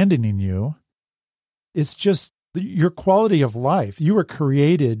not abandoning you. It's just your quality of life. You were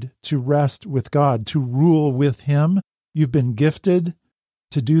created to rest with God, to rule with him. You've been gifted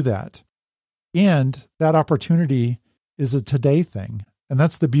to do that. And that opportunity is a today thing. And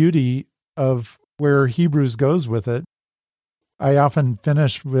that's the beauty of where Hebrews goes with it. I often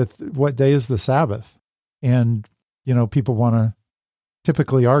finish with, what day is the Sabbath? And, people want to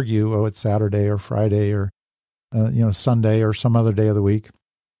typically argue, oh, it's Saturday or Friday or, Sunday or some other day of the week.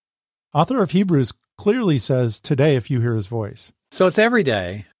 Author of Hebrews clearly says, today, if you hear his voice. So it's every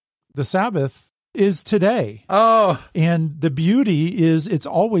day. The Sabbath is today. Oh. And the beauty is it's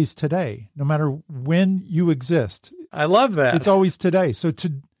always today, no matter when you exist. I love that. It's always today. So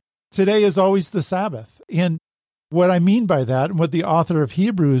today is always the Sabbath. And what I mean by that, and what the author of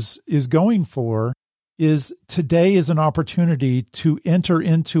Hebrews is going for, is today is an opportunity to enter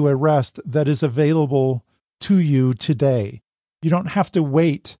into a rest that is available to you today. You don't have to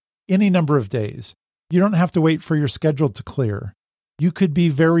wait any number of days. You don't have to wait for your schedule to clear. You could be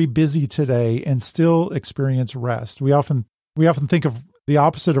very busy today and still experience rest. We often think of the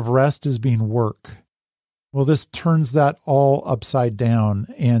opposite of rest as being work. Well, this turns that all upside down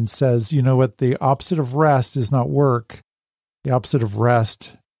and says, you know what? The opposite of rest is not work. The opposite of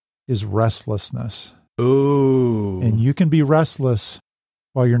rest is restlessness. Ooh. And you can be restless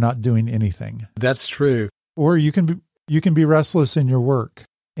while you're not doing anything. That's true. Or you can be restless in your work.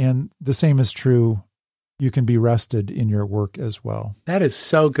 And the same is true. You can be rested in your work as well. That is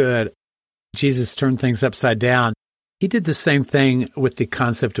so good. Jesus turned things upside down. He did the same thing with the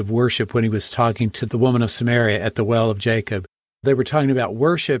concept of worship when he was talking to the woman of Samaria at the well of Jacob. They were talking about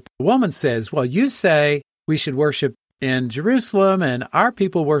worship. The woman says, well, you say we should worship in Jerusalem and our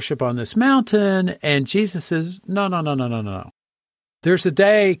people worship on this mountain. And Jesus says, no. There's a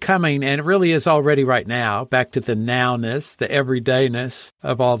day coming, and it really is already right now, back to the nowness, the everydayness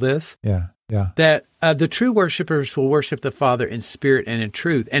of all this. Yeah. That the true worshipers will worship the Father in spirit and in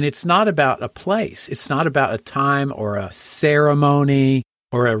truth. And it's not about a place. It's not about a time or a ceremony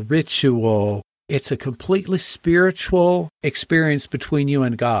or a ritual. It's a completely spiritual experience between you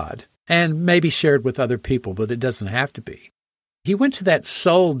and God, and maybe shared with other people, but it doesn't have to be. He went to that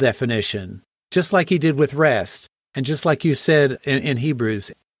soul definition, just like he did with rest. And just like you said in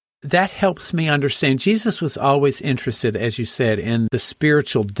Hebrews, that helps me understand. Jesus was always interested, as you said, in the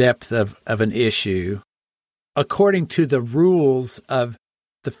spiritual depth of an issue. According to the rules of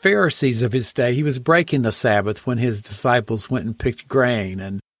the Pharisees of his day, he was breaking the Sabbath when his disciples went and picked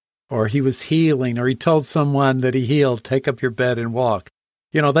grain, or he was healing, or he told someone that he healed, take up your bed and walk.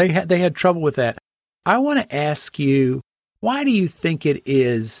 They had trouble with that. I want to ask you, why do you think it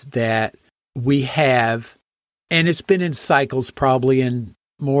is that we have, and it's been in cycles probably in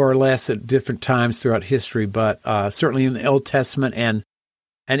more or less at different times throughout history, but certainly in the Old Testament, and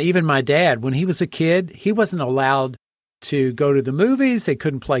even my dad, when he was a kid, he wasn't allowed to go to the movies. They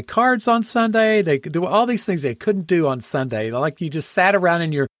couldn't play cards on Sunday. They could do all these things they couldn't do on Sunday. Like you just sat around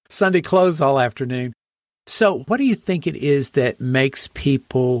in your Sunday clothes all afternoon. So what do you think it is that makes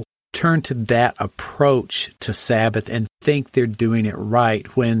people turn to that approach to Sabbath and think they're doing it right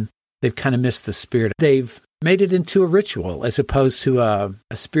when they've kind of missed the spirit? They've made it into a ritual as opposed to a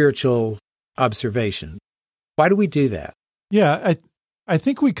spiritual observation. Why do we do that? Yeah, I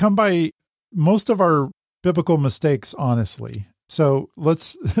think we come by most of our biblical mistakes honestly. So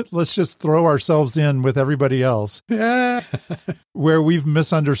let's just throw ourselves in with everybody else where we've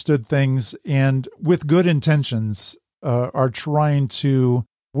misunderstood things and with good intentions are trying to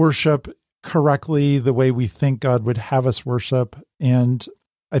worship correctly the way we think God would have us worship. And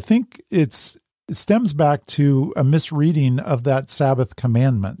I think it stems back to a misreading of that Sabbath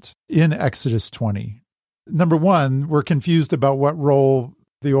commandment in Exodus 20. Number one, we're confused about what role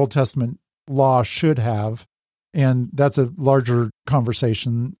the Old Testament law should have. And that's a larger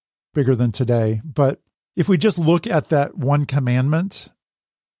conversation, bigger than today. But if we just look at that one commandment,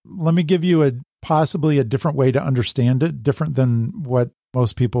 let me give you possibly a different way to understand it, different than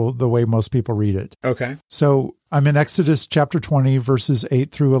the way most people read it. Okay. So I'm in Exodus chapter 20, verses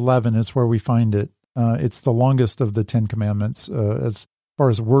 8 through 11 is where we find it. It's the longest of the 10 commandments as far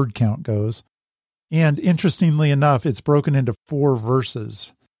as word count goes. And interestingly enough, it's broken into 4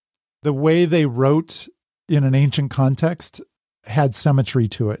 verses. The way they wrote in an ancient context had symmetry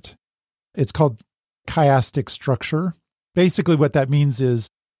to it. It's called chiastic structure. Basically what that means is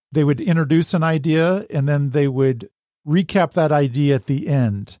they would introduce an idea and then they would recap that idea at the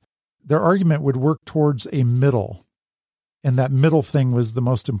end. Their argument would work towards a middle, and that middle thing was the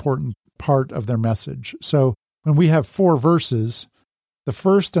most important part of their message. So when we have 4 verses, the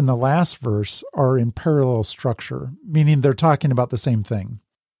first and the last verse are in parallel structure, meaning they're talking about the same thing.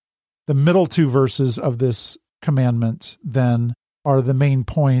 The middle 2 verses of this commandment then are the main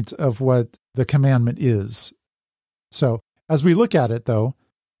point of what the commandment is. So as we look at it, though,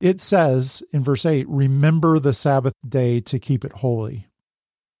 it says in verse 8, remember the Sabbath day to keep it holy.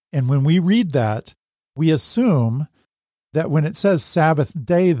 And when we read that, we assume that when it says Sabbath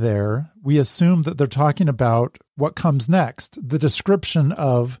day there, we assume that they're talking about what comes next, the description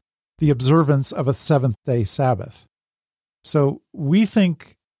of the observance of a seventh-day Sabbath. So we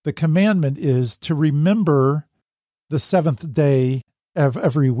think the commandment is to remember the seventh day of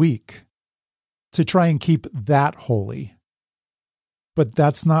every week, to try and keep that holy. But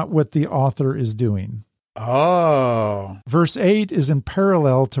that's not what the author is doing. Oh. Verse 8 is in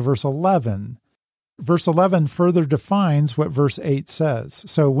parallel to verse 11. Verse 11 further defines what verse 8 says.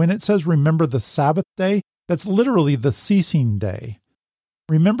 So when it says remember the Sabbath day, that's literally the ceasing day.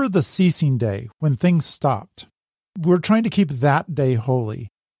 Remember the ceasing day when things stopped. We're trying to keep that day holy.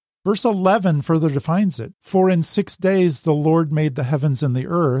 Verse 11 further defines it. For in 6 days the Lord made the heavens and the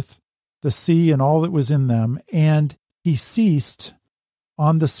earth, the sea and all that was in them, and he ceased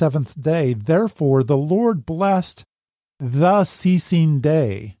on the seventh day. Therefore the Lord blessed the ceasing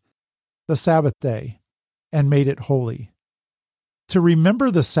day, the Sabbath day, and made it holy. To remember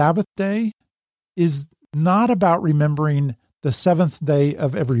the Sabbath day is not about remembering the seventh day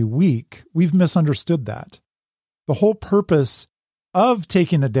of every week. We've misunderstood that. The whole purpose of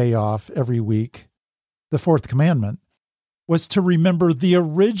taking a day off every week, the fourth commandment, was to remember the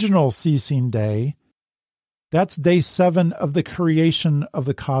original ceasing day. That's day 7 of the creation of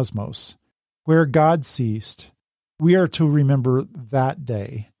the cosmos, where God ceased. We are to remember that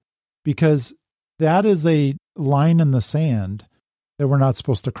day because that is a line in the sand that we're not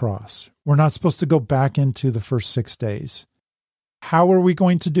supposed to cross. We're not supposed to go back into the first 6 days. How are we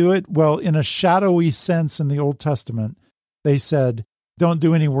going to do it? Well, in a shadowy sense in the Old Testament, they said, don't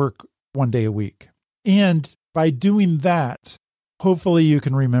do any work 1 day a week. And by doing that, hopefully you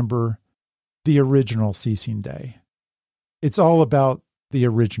can remember the original ceasing day. It's all about the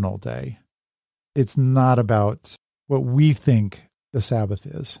original day. It's not about what we think the Sabbath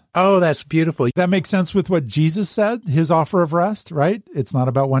is. Oh, that's beautiful. That makes sense with what Jesus said, his offer of rest, right? It's not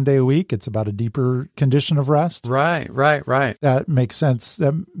about 1 day a week. It's about a deeper condition of rest. Right. That makes sense.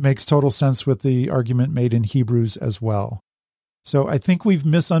 That makes total sense with the argument made in Hebrews as well. So I think we've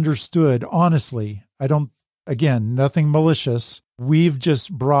misunderstood, honestly. Again, nothing malicious. We've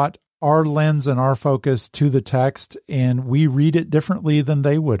just brought our lens and our focus to the text, and we read it differently than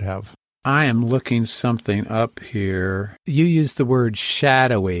they would have. I am looking something up here. You use the word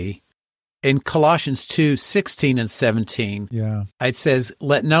shadowy. In Colossians 2:16 and 17, it says,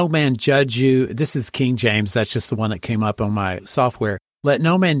 let no man judge you. This is King James. That's just the one that came up on my software. Let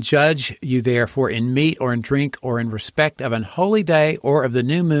no man judge you therefore in meat or in drink or in respect of an holy day or of the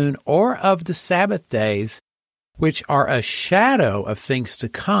new moon or of the Sabbath days, which are a shadow of things to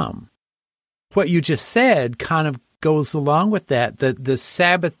come. What you just said kind of goes along with that. The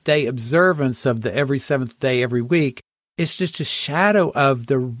Sabbath day observance of the every seventh day every week is just a shadow of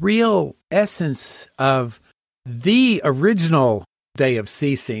the real essence of the original day of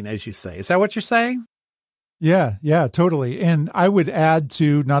ceasing, as you say. Is that what you're saying? Yeah, totally. And I would add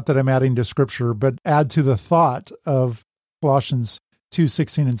to, not that I'm adding to Scripture, but add to the thought of Colossians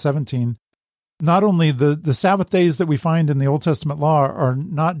 2:16 and 17. Not only the Sabbath days that we find in the Old Testament law are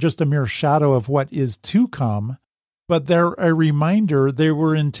not just a mere shadow of what is to come, but they're a reminder. They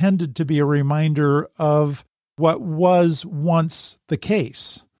were intended to be a reminder of what was once the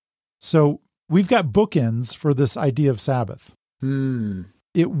case. So we've got bookends for this idea of Sabbath.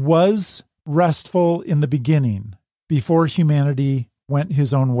 It was restful in the beginning, before humanity went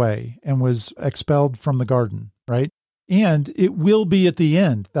his own way and was expelled from the garden, right? And it will be at the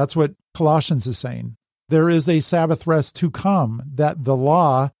end. That's what Colossians is saying. There is a Sabbath rest to come that the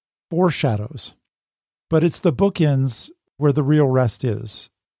law foreshadows. But it's the bookends where the real rest is.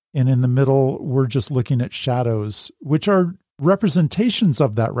 And in the middle, we're just looking at shadows, which are representations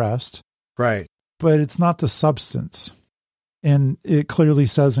of that rest. Right. But it's not the substance. And it clearly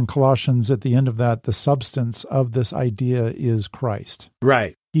says in Colossians at the end of that, the substance of this idea is Christ.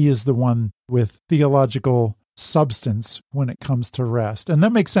 Right. He is the one with theological substance when it comes to rest. And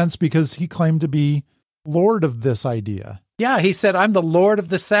that makes sense because he claimed to be Lord of this idea. Yeah, he said, I'm the Lord of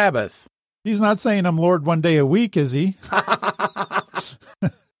the Sabbath. He's not saying I'm Lord one day a week, is he?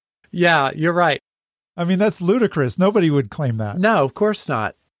 Yeah, you're right. I mean, that's ludicrous. Nobody would claim that. No, of course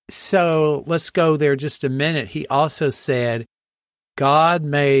not. So let's go there just a minute. He also said, God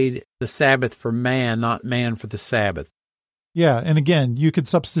made the Sabbath for man, not man for the Sabbath. Yeah, and again, you could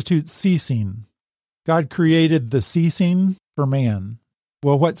substitute ceasing. God created the ceasing for man.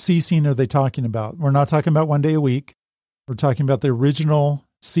 Well, what ceasing are they talking about? We're not talking about one day a week. We're talking about the original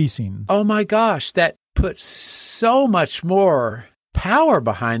ceasing. Oh my gosh, that puts so much more power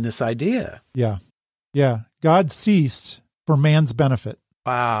behind this idea. Yeah. God ceased for man's benefit.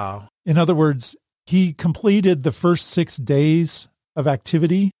 Wow. In other words, he completed the first 6 days of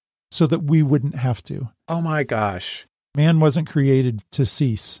activity so that we wouldn't have to. Oh my gosh. Man wasn't created to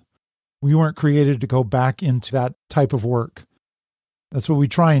cease. We weren't created to go back into that type of work. That's what we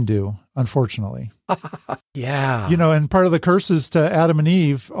try and do, unfortunately. Yeah. And part of the curses to Adam and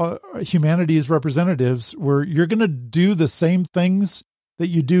Eve, humanity's representatives, were you're going to do the same things that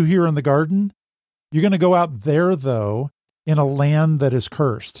you do here in the garden. You're going to go out there, though, in a land that is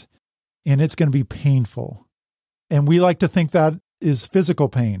cursed, and it's going to be painful. And we like to think that is physical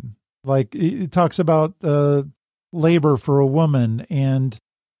pain. Like it talks about labor for a woman and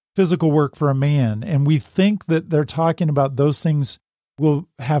physical work for a man. And we think that they're talking about those things will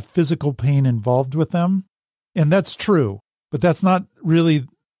have physical pain involved with them. And that's true, but that's not really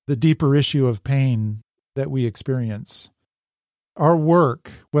the deeper issue of pain that we experience. Our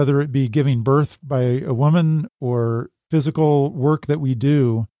work, whether it be giving birth by a woman or physical work that we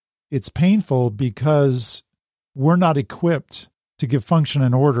do, it's painful because we're not equipped to give function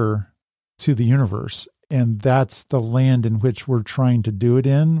and order to the universe. And that's the land in which we're trying to do it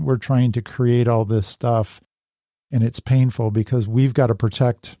in. We're trying to create all this stuff. And it's painful because we've got to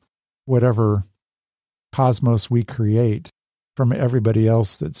protect whatever cosmos we create from everybody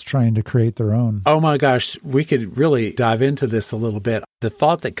else that's trying to create their own. Oh my gosh, we could really dive into this a little bit. The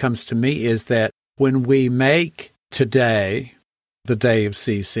thought that comes to me is that when we make today the day of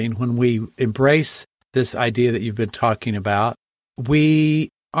ceasing, when we embrace this idea that you've been talking about, we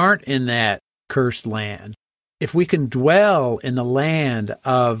aren't in that cursed land. If we can dwell in the land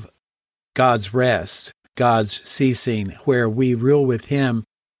of God's rest, God's ceasing, where we rule with Him,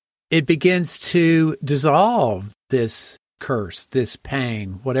 it begins to dissolve this curse, this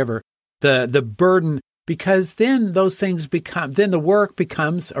pain, whatever, the burden, because then those things then the work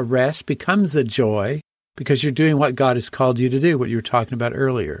becomes a rest, becomes a joy, because you're doing what God has called you to do, what you were talking about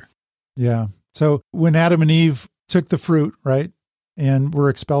earlier. Yeah. So when Adam and Eve took the fruit, right, and were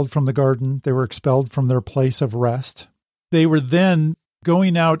expelled from the garden, they were expelled from their place of rest. They were then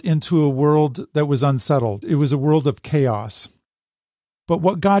going out into a world that was unsettled. It was a world of chaos. But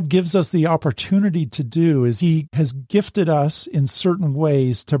what God gives us the opportunity to do is He has gifted us in certain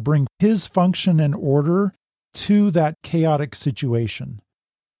ways to bring His function and order to that chaotic situation.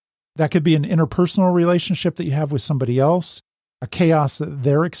 That could be an interpersonal relationship that you have with somebody else, a chaos that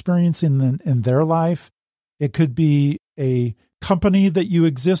they're experiencing in their life. It could be a company that you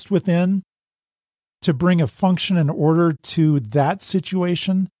exist within, to bring a function and order to that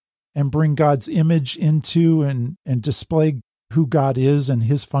situation and bring God's image into and display who God is and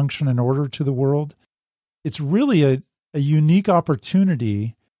His function and order to the world. It's really a unique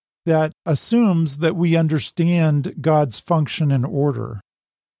opportunity that assumes that we understand God's function and order.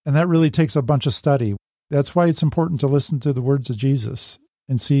 And that really takes a bunch of study. That's why it's important to listen to the words of Jesus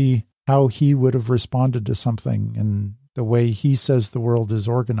and see how He would have responded to something and the way He says the world is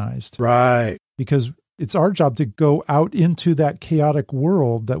organized. Right. Because It's our job to go out into that chaotic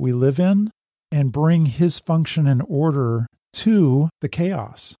world that we live in and bring his function and order to the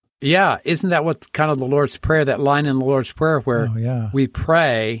chaos. Yeah. Isn't that what kind of the Lord's Prayer, that line in the Lord's Prayer where we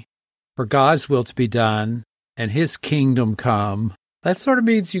pray for God's will to be done and his kingdom come? That sort of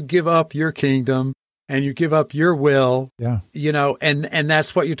means you give up your kingdom and you give up your will, and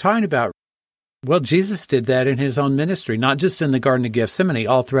that's what you're talking about. Well, Jesus did that in his own ministry, not just in the Garden of Gethsemane,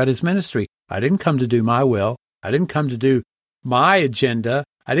 all throughout his ministry. I didn't come to do my will. I didn't come to do my agenda.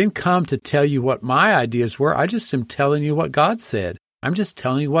 I didn't come to tell you what my ideas were. I just am telling you what God said. I'm just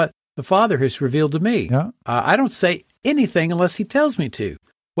telling you what the Father has revealed to me. Yeah. I don't say anything unless he tells me to.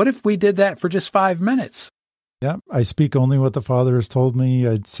 What if we did that for just 5 minutes? Yeah, I speak only what the Father has told me.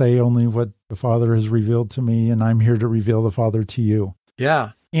 I'd say only what the Father has revealed to me, and I'm here to reveal the Father to you.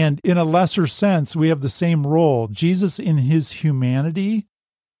 Yeah. And in a lesser sense, we have the same role. Jesus, in his humanity,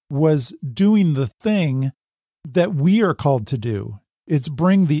 was doing the thing that we are called to do. It's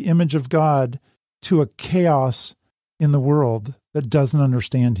bring the image of God to a chaos in the world that doesn't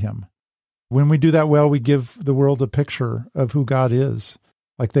understand him. When we do that well, we give the world a picture of who God is,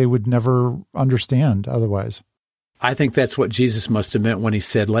 like they would never understand otherwise. I think that's what Jesus must have meant when he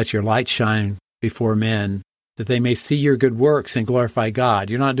said, let your light shine before men, that they may see your good works and glorify God.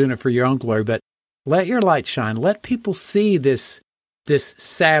 You're not doing it for your own glory, but let your light shine. Let people see this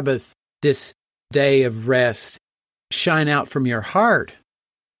Sabbath, this day of rest, shine out from your heart.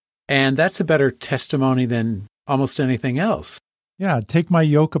 And that's a better testimony than almost anything else. Yeah, take my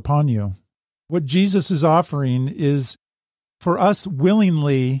yoke upon you. What Jesus is offering is for us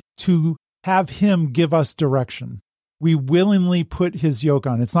willingly to have him give us direction. We willingly put his yoke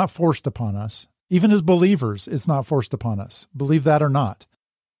on. It's not forced upon us. Even as believers, it's not forced upon us. Believe that or not.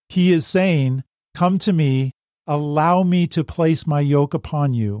 He is saying, come to me, allow me to place my yoke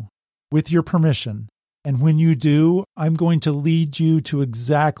upon you with your permission. And when you do, I'm going to lead you to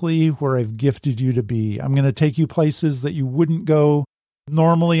exactly where I've gifted you to be. I'm going to take you places that you wouldn't go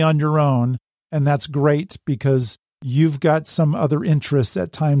normally on your own. And that's great because you've got some other interests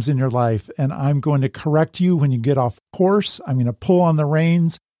at times in your life, and I'm going to correct you when you get off course. I'm going to pull on the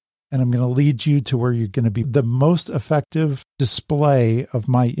reins, and I'm going to lead you to where you're going to be the most effective display of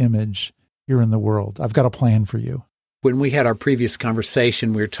my image here in the world. I've got a plan for you. When we had our previous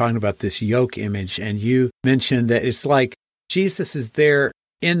conversation, we were talking about this yoke image, and you mentioned that it's like Jesus is there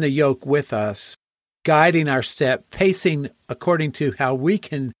in the yoke with us, guiding our step, pacing according to how we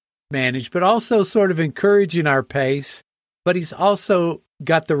can manage, but also sort of encouraging our pace. But he's also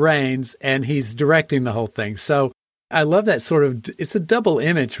got the reins and he's directing the whole thing. So I love that sort of, it's a double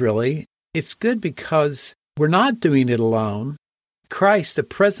image, really. It's good because we're not doing it alone. Christ, the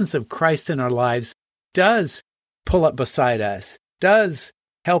presence of Christ in our lives, does pull up beside us, does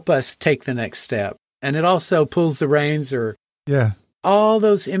help us take the next step. And it also pulls the reins, or all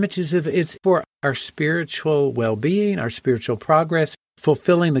those images of it's for our spiritual well-being, our spiritual progress,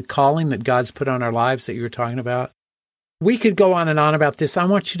 fulfilling the calling that God's put on our lives that you were talking about. We could go on and on about this. I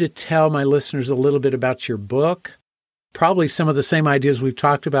want you to tell my listeners a little bit about your book, probably some of the same ideas we've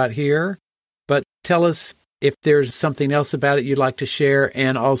talked about here, but tell us if there's something else about it you'd like to share,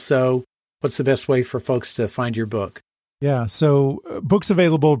 and also what's the best way for folks to find your book. Yeah, so books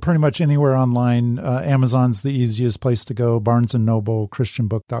available pretty much anywhere online. Amazon's the easiest place to go, Barnes & Noble,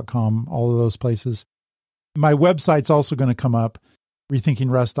 christianbook.com, all of those places. My website's also going to come up,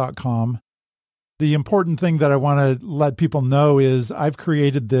 rethinkingrest.com. The important thing that I want to let people know is I've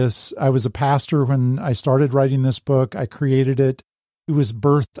created this. I was a pastor when I started writing this book. I created it. It was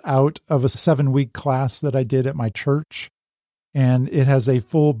birthed out of a 7-week class that I did at my church. And it has a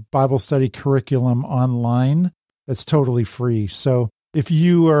full Bible study curriculum online that's totally free. So if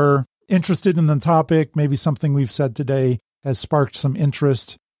you are interested in the topic, maybe something we've said today has sparked some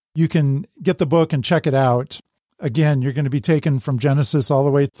interest, you can get the book and check it out. Again, you're going to be taken from Genesis all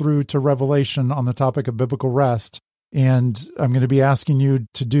the way through to Revelation on the topic of biblical rest. And I'm going to be asking you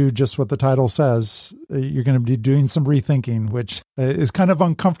to do just what the title says. You're going to be doing some rethinking, which is kind of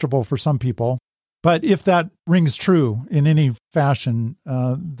uncomfortable for some people. But if that rings true in any fashion,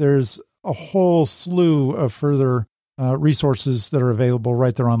 there's a whole slew of further resources that are available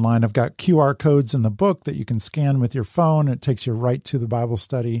right there online. I've got QR codes in the book that you can scan with your phone. It takes you right to the Bible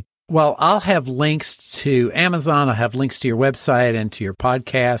study. Well, I'll have links to Amazon. I'll have links to your website and to your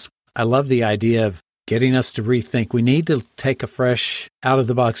podcast. I love the idea of getting us to rethink. We need to take a fresh,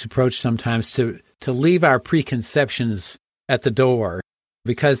 out-of-the-box approach sometimes to leave our preconceptions at the door,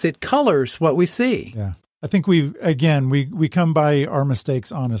 because it colors what we see. Yeah. I think we come by our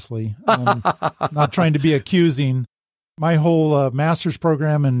mistakes honestly. Not trying to be accusing, my whole master's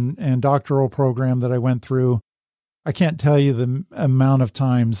program and doctoral program that I went through, I can't tell you the amount of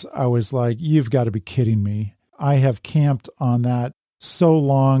times I was like, you've got to be kidding me. I have camped on that so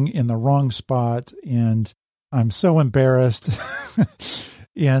long in the wrong spot, and I'm so embarrassed.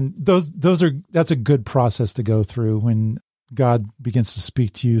 And that's a good process to go through when God begins to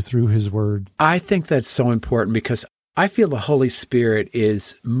speak to you through his word. I think that's so important because I feel the Holy Spirit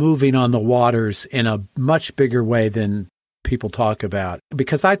is moving on the waters in a much bigger way than people talk about.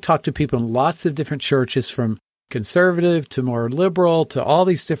 Because I talk to people in lots of different churches, from conservative to more liberal to all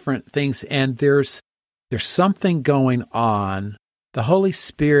these different things, and there's something going on. The Holy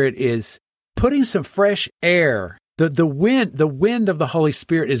Spirit is putting some fresh air. The wind of the Holy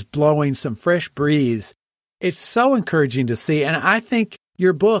Spirit is blowing some fresh breeze. It's so encouraging to see, and I think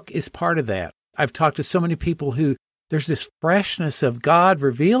your book is part of that. I've talked to so many people who there's this freshness of God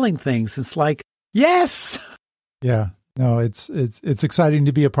revealing things. It's like, yes. Yeah. No, it's exciting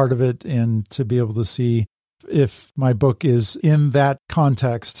to be a part of it and to be able to see if my book is in that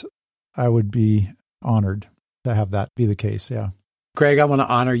context. I would be honored to have that be the case. Yeah. Greg, I want to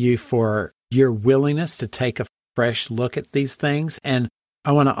honor you for your willingness to take a fresh look at these things. And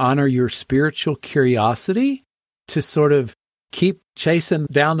I want to honor your spiritual curiosity to sort of keep chasing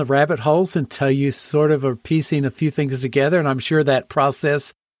down the rabbit holes until you sort of are piecing a few things together. And I'm sure that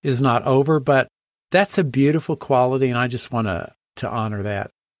process is not over, but that's a beautiful quality. And I just want to honor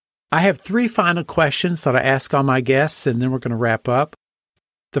that. I have 3 final questions that I ask all my guests, and then we're going to wrap up.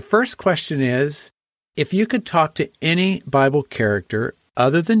 The first question is, if you could talk to any Bible character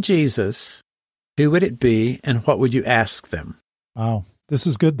other than Jesus, who would it be, and what would you ask them? Wow, this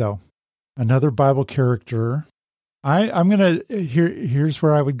is good, though. Another Bible character. I'm going to, here's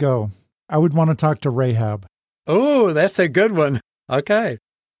where I would go. I would want to talk to Rahab. Oh, that's a good one. Okay.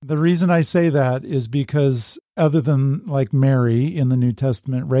 The reason I say that is because other than like Mary in the New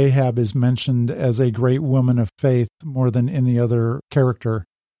Testament, Rahab is mentioned as a great woman of faith more than any other character.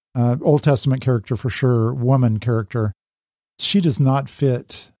 Old Testament character for sure, woman character. She does not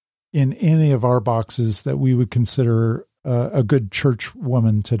fit in any of our boxes that we would consider a good church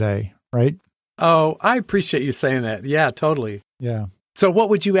woman today, right? Oh, I appreciate you saying that. Yeah, totally. Yeah. So what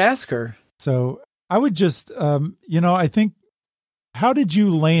would you ask her? So I would just, I think, how did you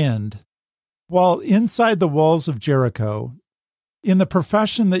land while inside the walls of Jericho in the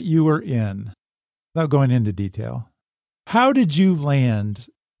profession that you were in, without going into detail? How did you land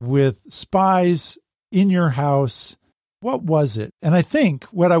with spies in your house? What was it? And I think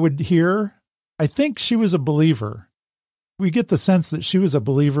what I would hear, I think she was a believer. We get the sense that she was a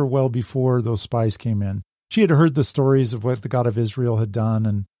believer well before those spies came in. She had heard the stories of what the God of Israel had done,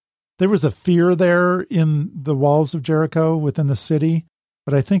 and there was a fear there in the walls of Jericho within the city,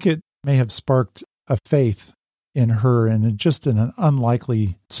 but I think it may have sparked a faith in her, and just in an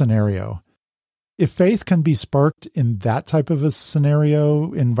unlikely scenario. If faith can be sparked in that type of a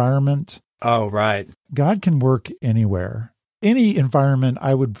scenario environment, oh, right, God can work anywhere. Any environment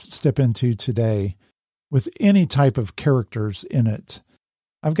I would step into today with any type of characters in it,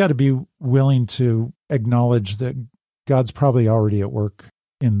 I've got to be willing to acknowledge that God's probably already at work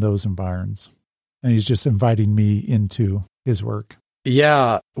in those environs, and he's just inviting me into his work.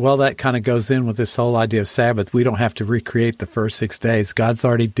 Yeah, well, that kind of goes in with this whole idea of Sabbath. We don't have to recreate the first 6 days. God's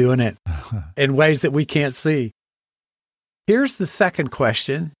already doing it in ways that we can't see. Here's the second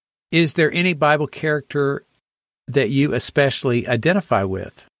question. Is there any Bible character that you especially identify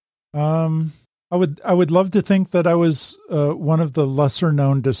with? I would love to think that I was one of the lesser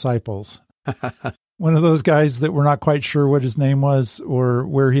known disciples. One of those guys that we're not quite sure what his name was or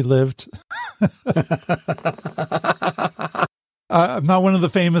where he lived. I'm not one of the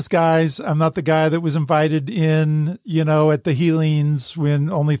famous guys. I'm not the guy that was invited in, at the healings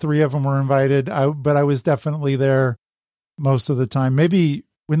when only 3 of them were invited. But I was definitely there most of the time. Maybe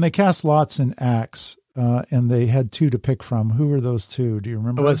when they cast lots in Acts and they had 2 to pick from, who were those 2? Do you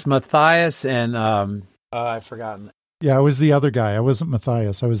remember? It was Matthias and I've forgotten. Yeah, I was the other guy. I wasn't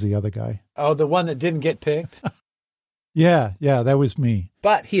Matthias. I was the other guy. Oh, the one that didn't get picked? Yeah, that was me.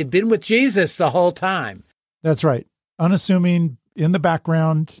 But he had been with Jesus the whole time. That's right. Unassuming, in the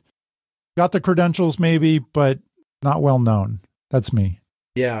background, got the credentials maybe, but not well known. That's me.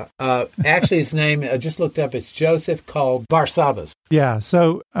 Yeah. Actually, his name, I just looked up, it's Joseph called Barsabbas. Yeah,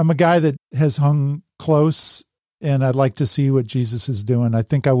 so I'm a guy that has hung close, and I'd like to see what Jesus is doing. I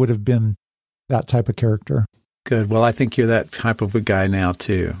think I would have been that type of character. Good. Well, I think you're that type of a guy now,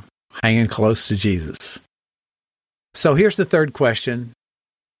 too, hanging close to Jesus. So here's the third question.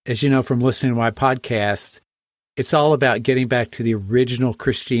 As you know from listening to my podcast, it's all about getting back to the original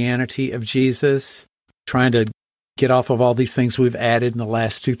Christianity of Jesus, trying to get off of all these things we've added in the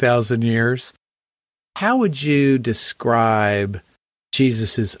last 2,000 years. How would you describe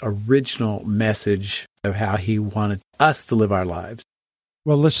Jesus' original message of how he wanted us to live our lives?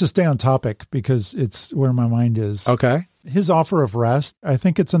 Well, let's just stay on topic because it's where my mind is. Okay. His offer of rest, I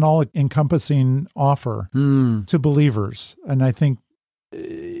think it's an all-encompassing offer to believers. And I think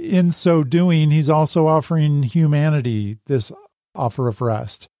in so doing, he's also offering humanity this offer of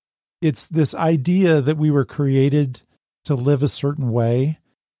rest. It's this idea that we were created to live a certain way,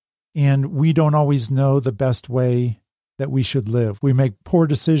 and we don't always know the best way that we should live. We make poor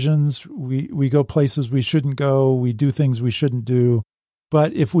decisions. We go places we shouldn't go. We do things we shouldn't do.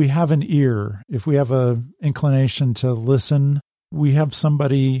 But if we have an ear, if we have an inclination to listen, we have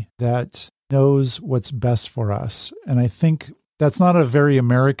somebody that knows what's best for us. And I think that's not a very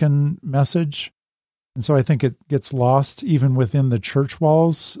American message. And so I think it gets lost even within the church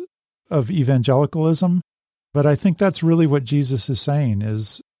walls of evangelicalism. But I think that's really what Jesus is saying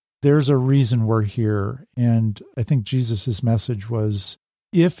is there's a reason we're here. And I think Jesus' message was,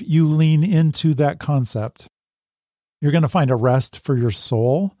 if you lean into that concept, you're going to find a rest for your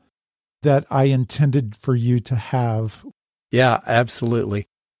soul that I intended for you to have. Yeah, absolutely.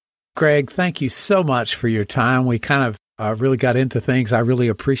 Greg, thank you so much for your time. We kind of really got into things. I really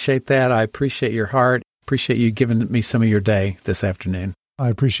appreciate that. I appreciate your heart. Appreciate you giving me some of your day this afternoon. I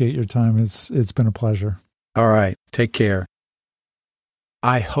appreciate your time. It's been a pleasure. All right. Take care.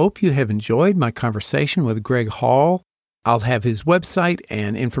 I hope you have enjoyed my conversation with Greg Hall. I'll have his website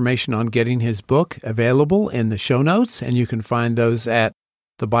and information on getting his book available in the show notes, and you can find those at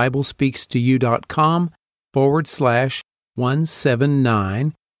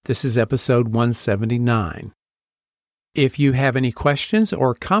thebiblespeakstoyou.com/179. This is episode 179. If you have any questions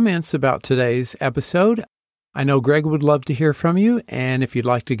or comments about today's episode, I know Greg would love to hear from you, and if you'd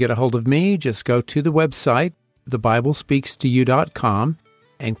like to get a hold of me, just go to the website, thebiblespeakstoyou.com,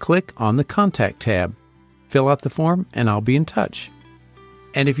 and click on the Contact tab. Fill out the form, and I'll be in touch.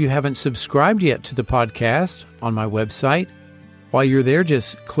 And if you haven't subscribed yet to the podcast on my website, while you're there,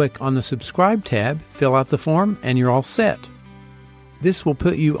 just click on the Subscribe tab, fill out the form, and you're all set. This will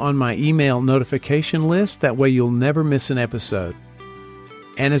put you on my email notification list. That way you'll never miss an episode.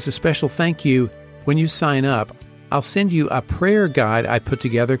 And as a special thank you, when you sign up, I'll send you a prayer guide I put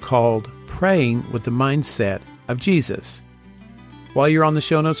together called Praying with the Mindset of Jesus. While you're on the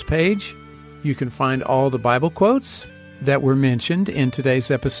show notes page, you can find all the Bible quotes that were mentioned in today's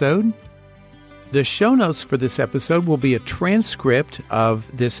episode. The show notes for this episode will be a transcript of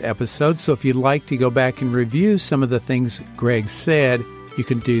this episode, so if you'd like to go back and review some of the things Greg said, you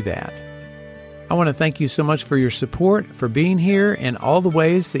can do that. I want to thank you so much for your support, for being here, and all the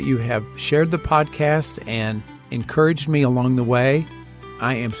ways that you have shared the podcast and encouraged me along the way.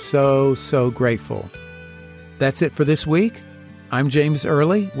 I am so, so grateful. That's it for this week. I'm James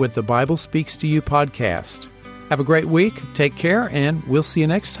Early with the Bible Speaks to You podcast. Have a great week, take care, and we'll see you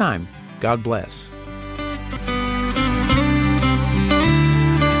next time. God bless.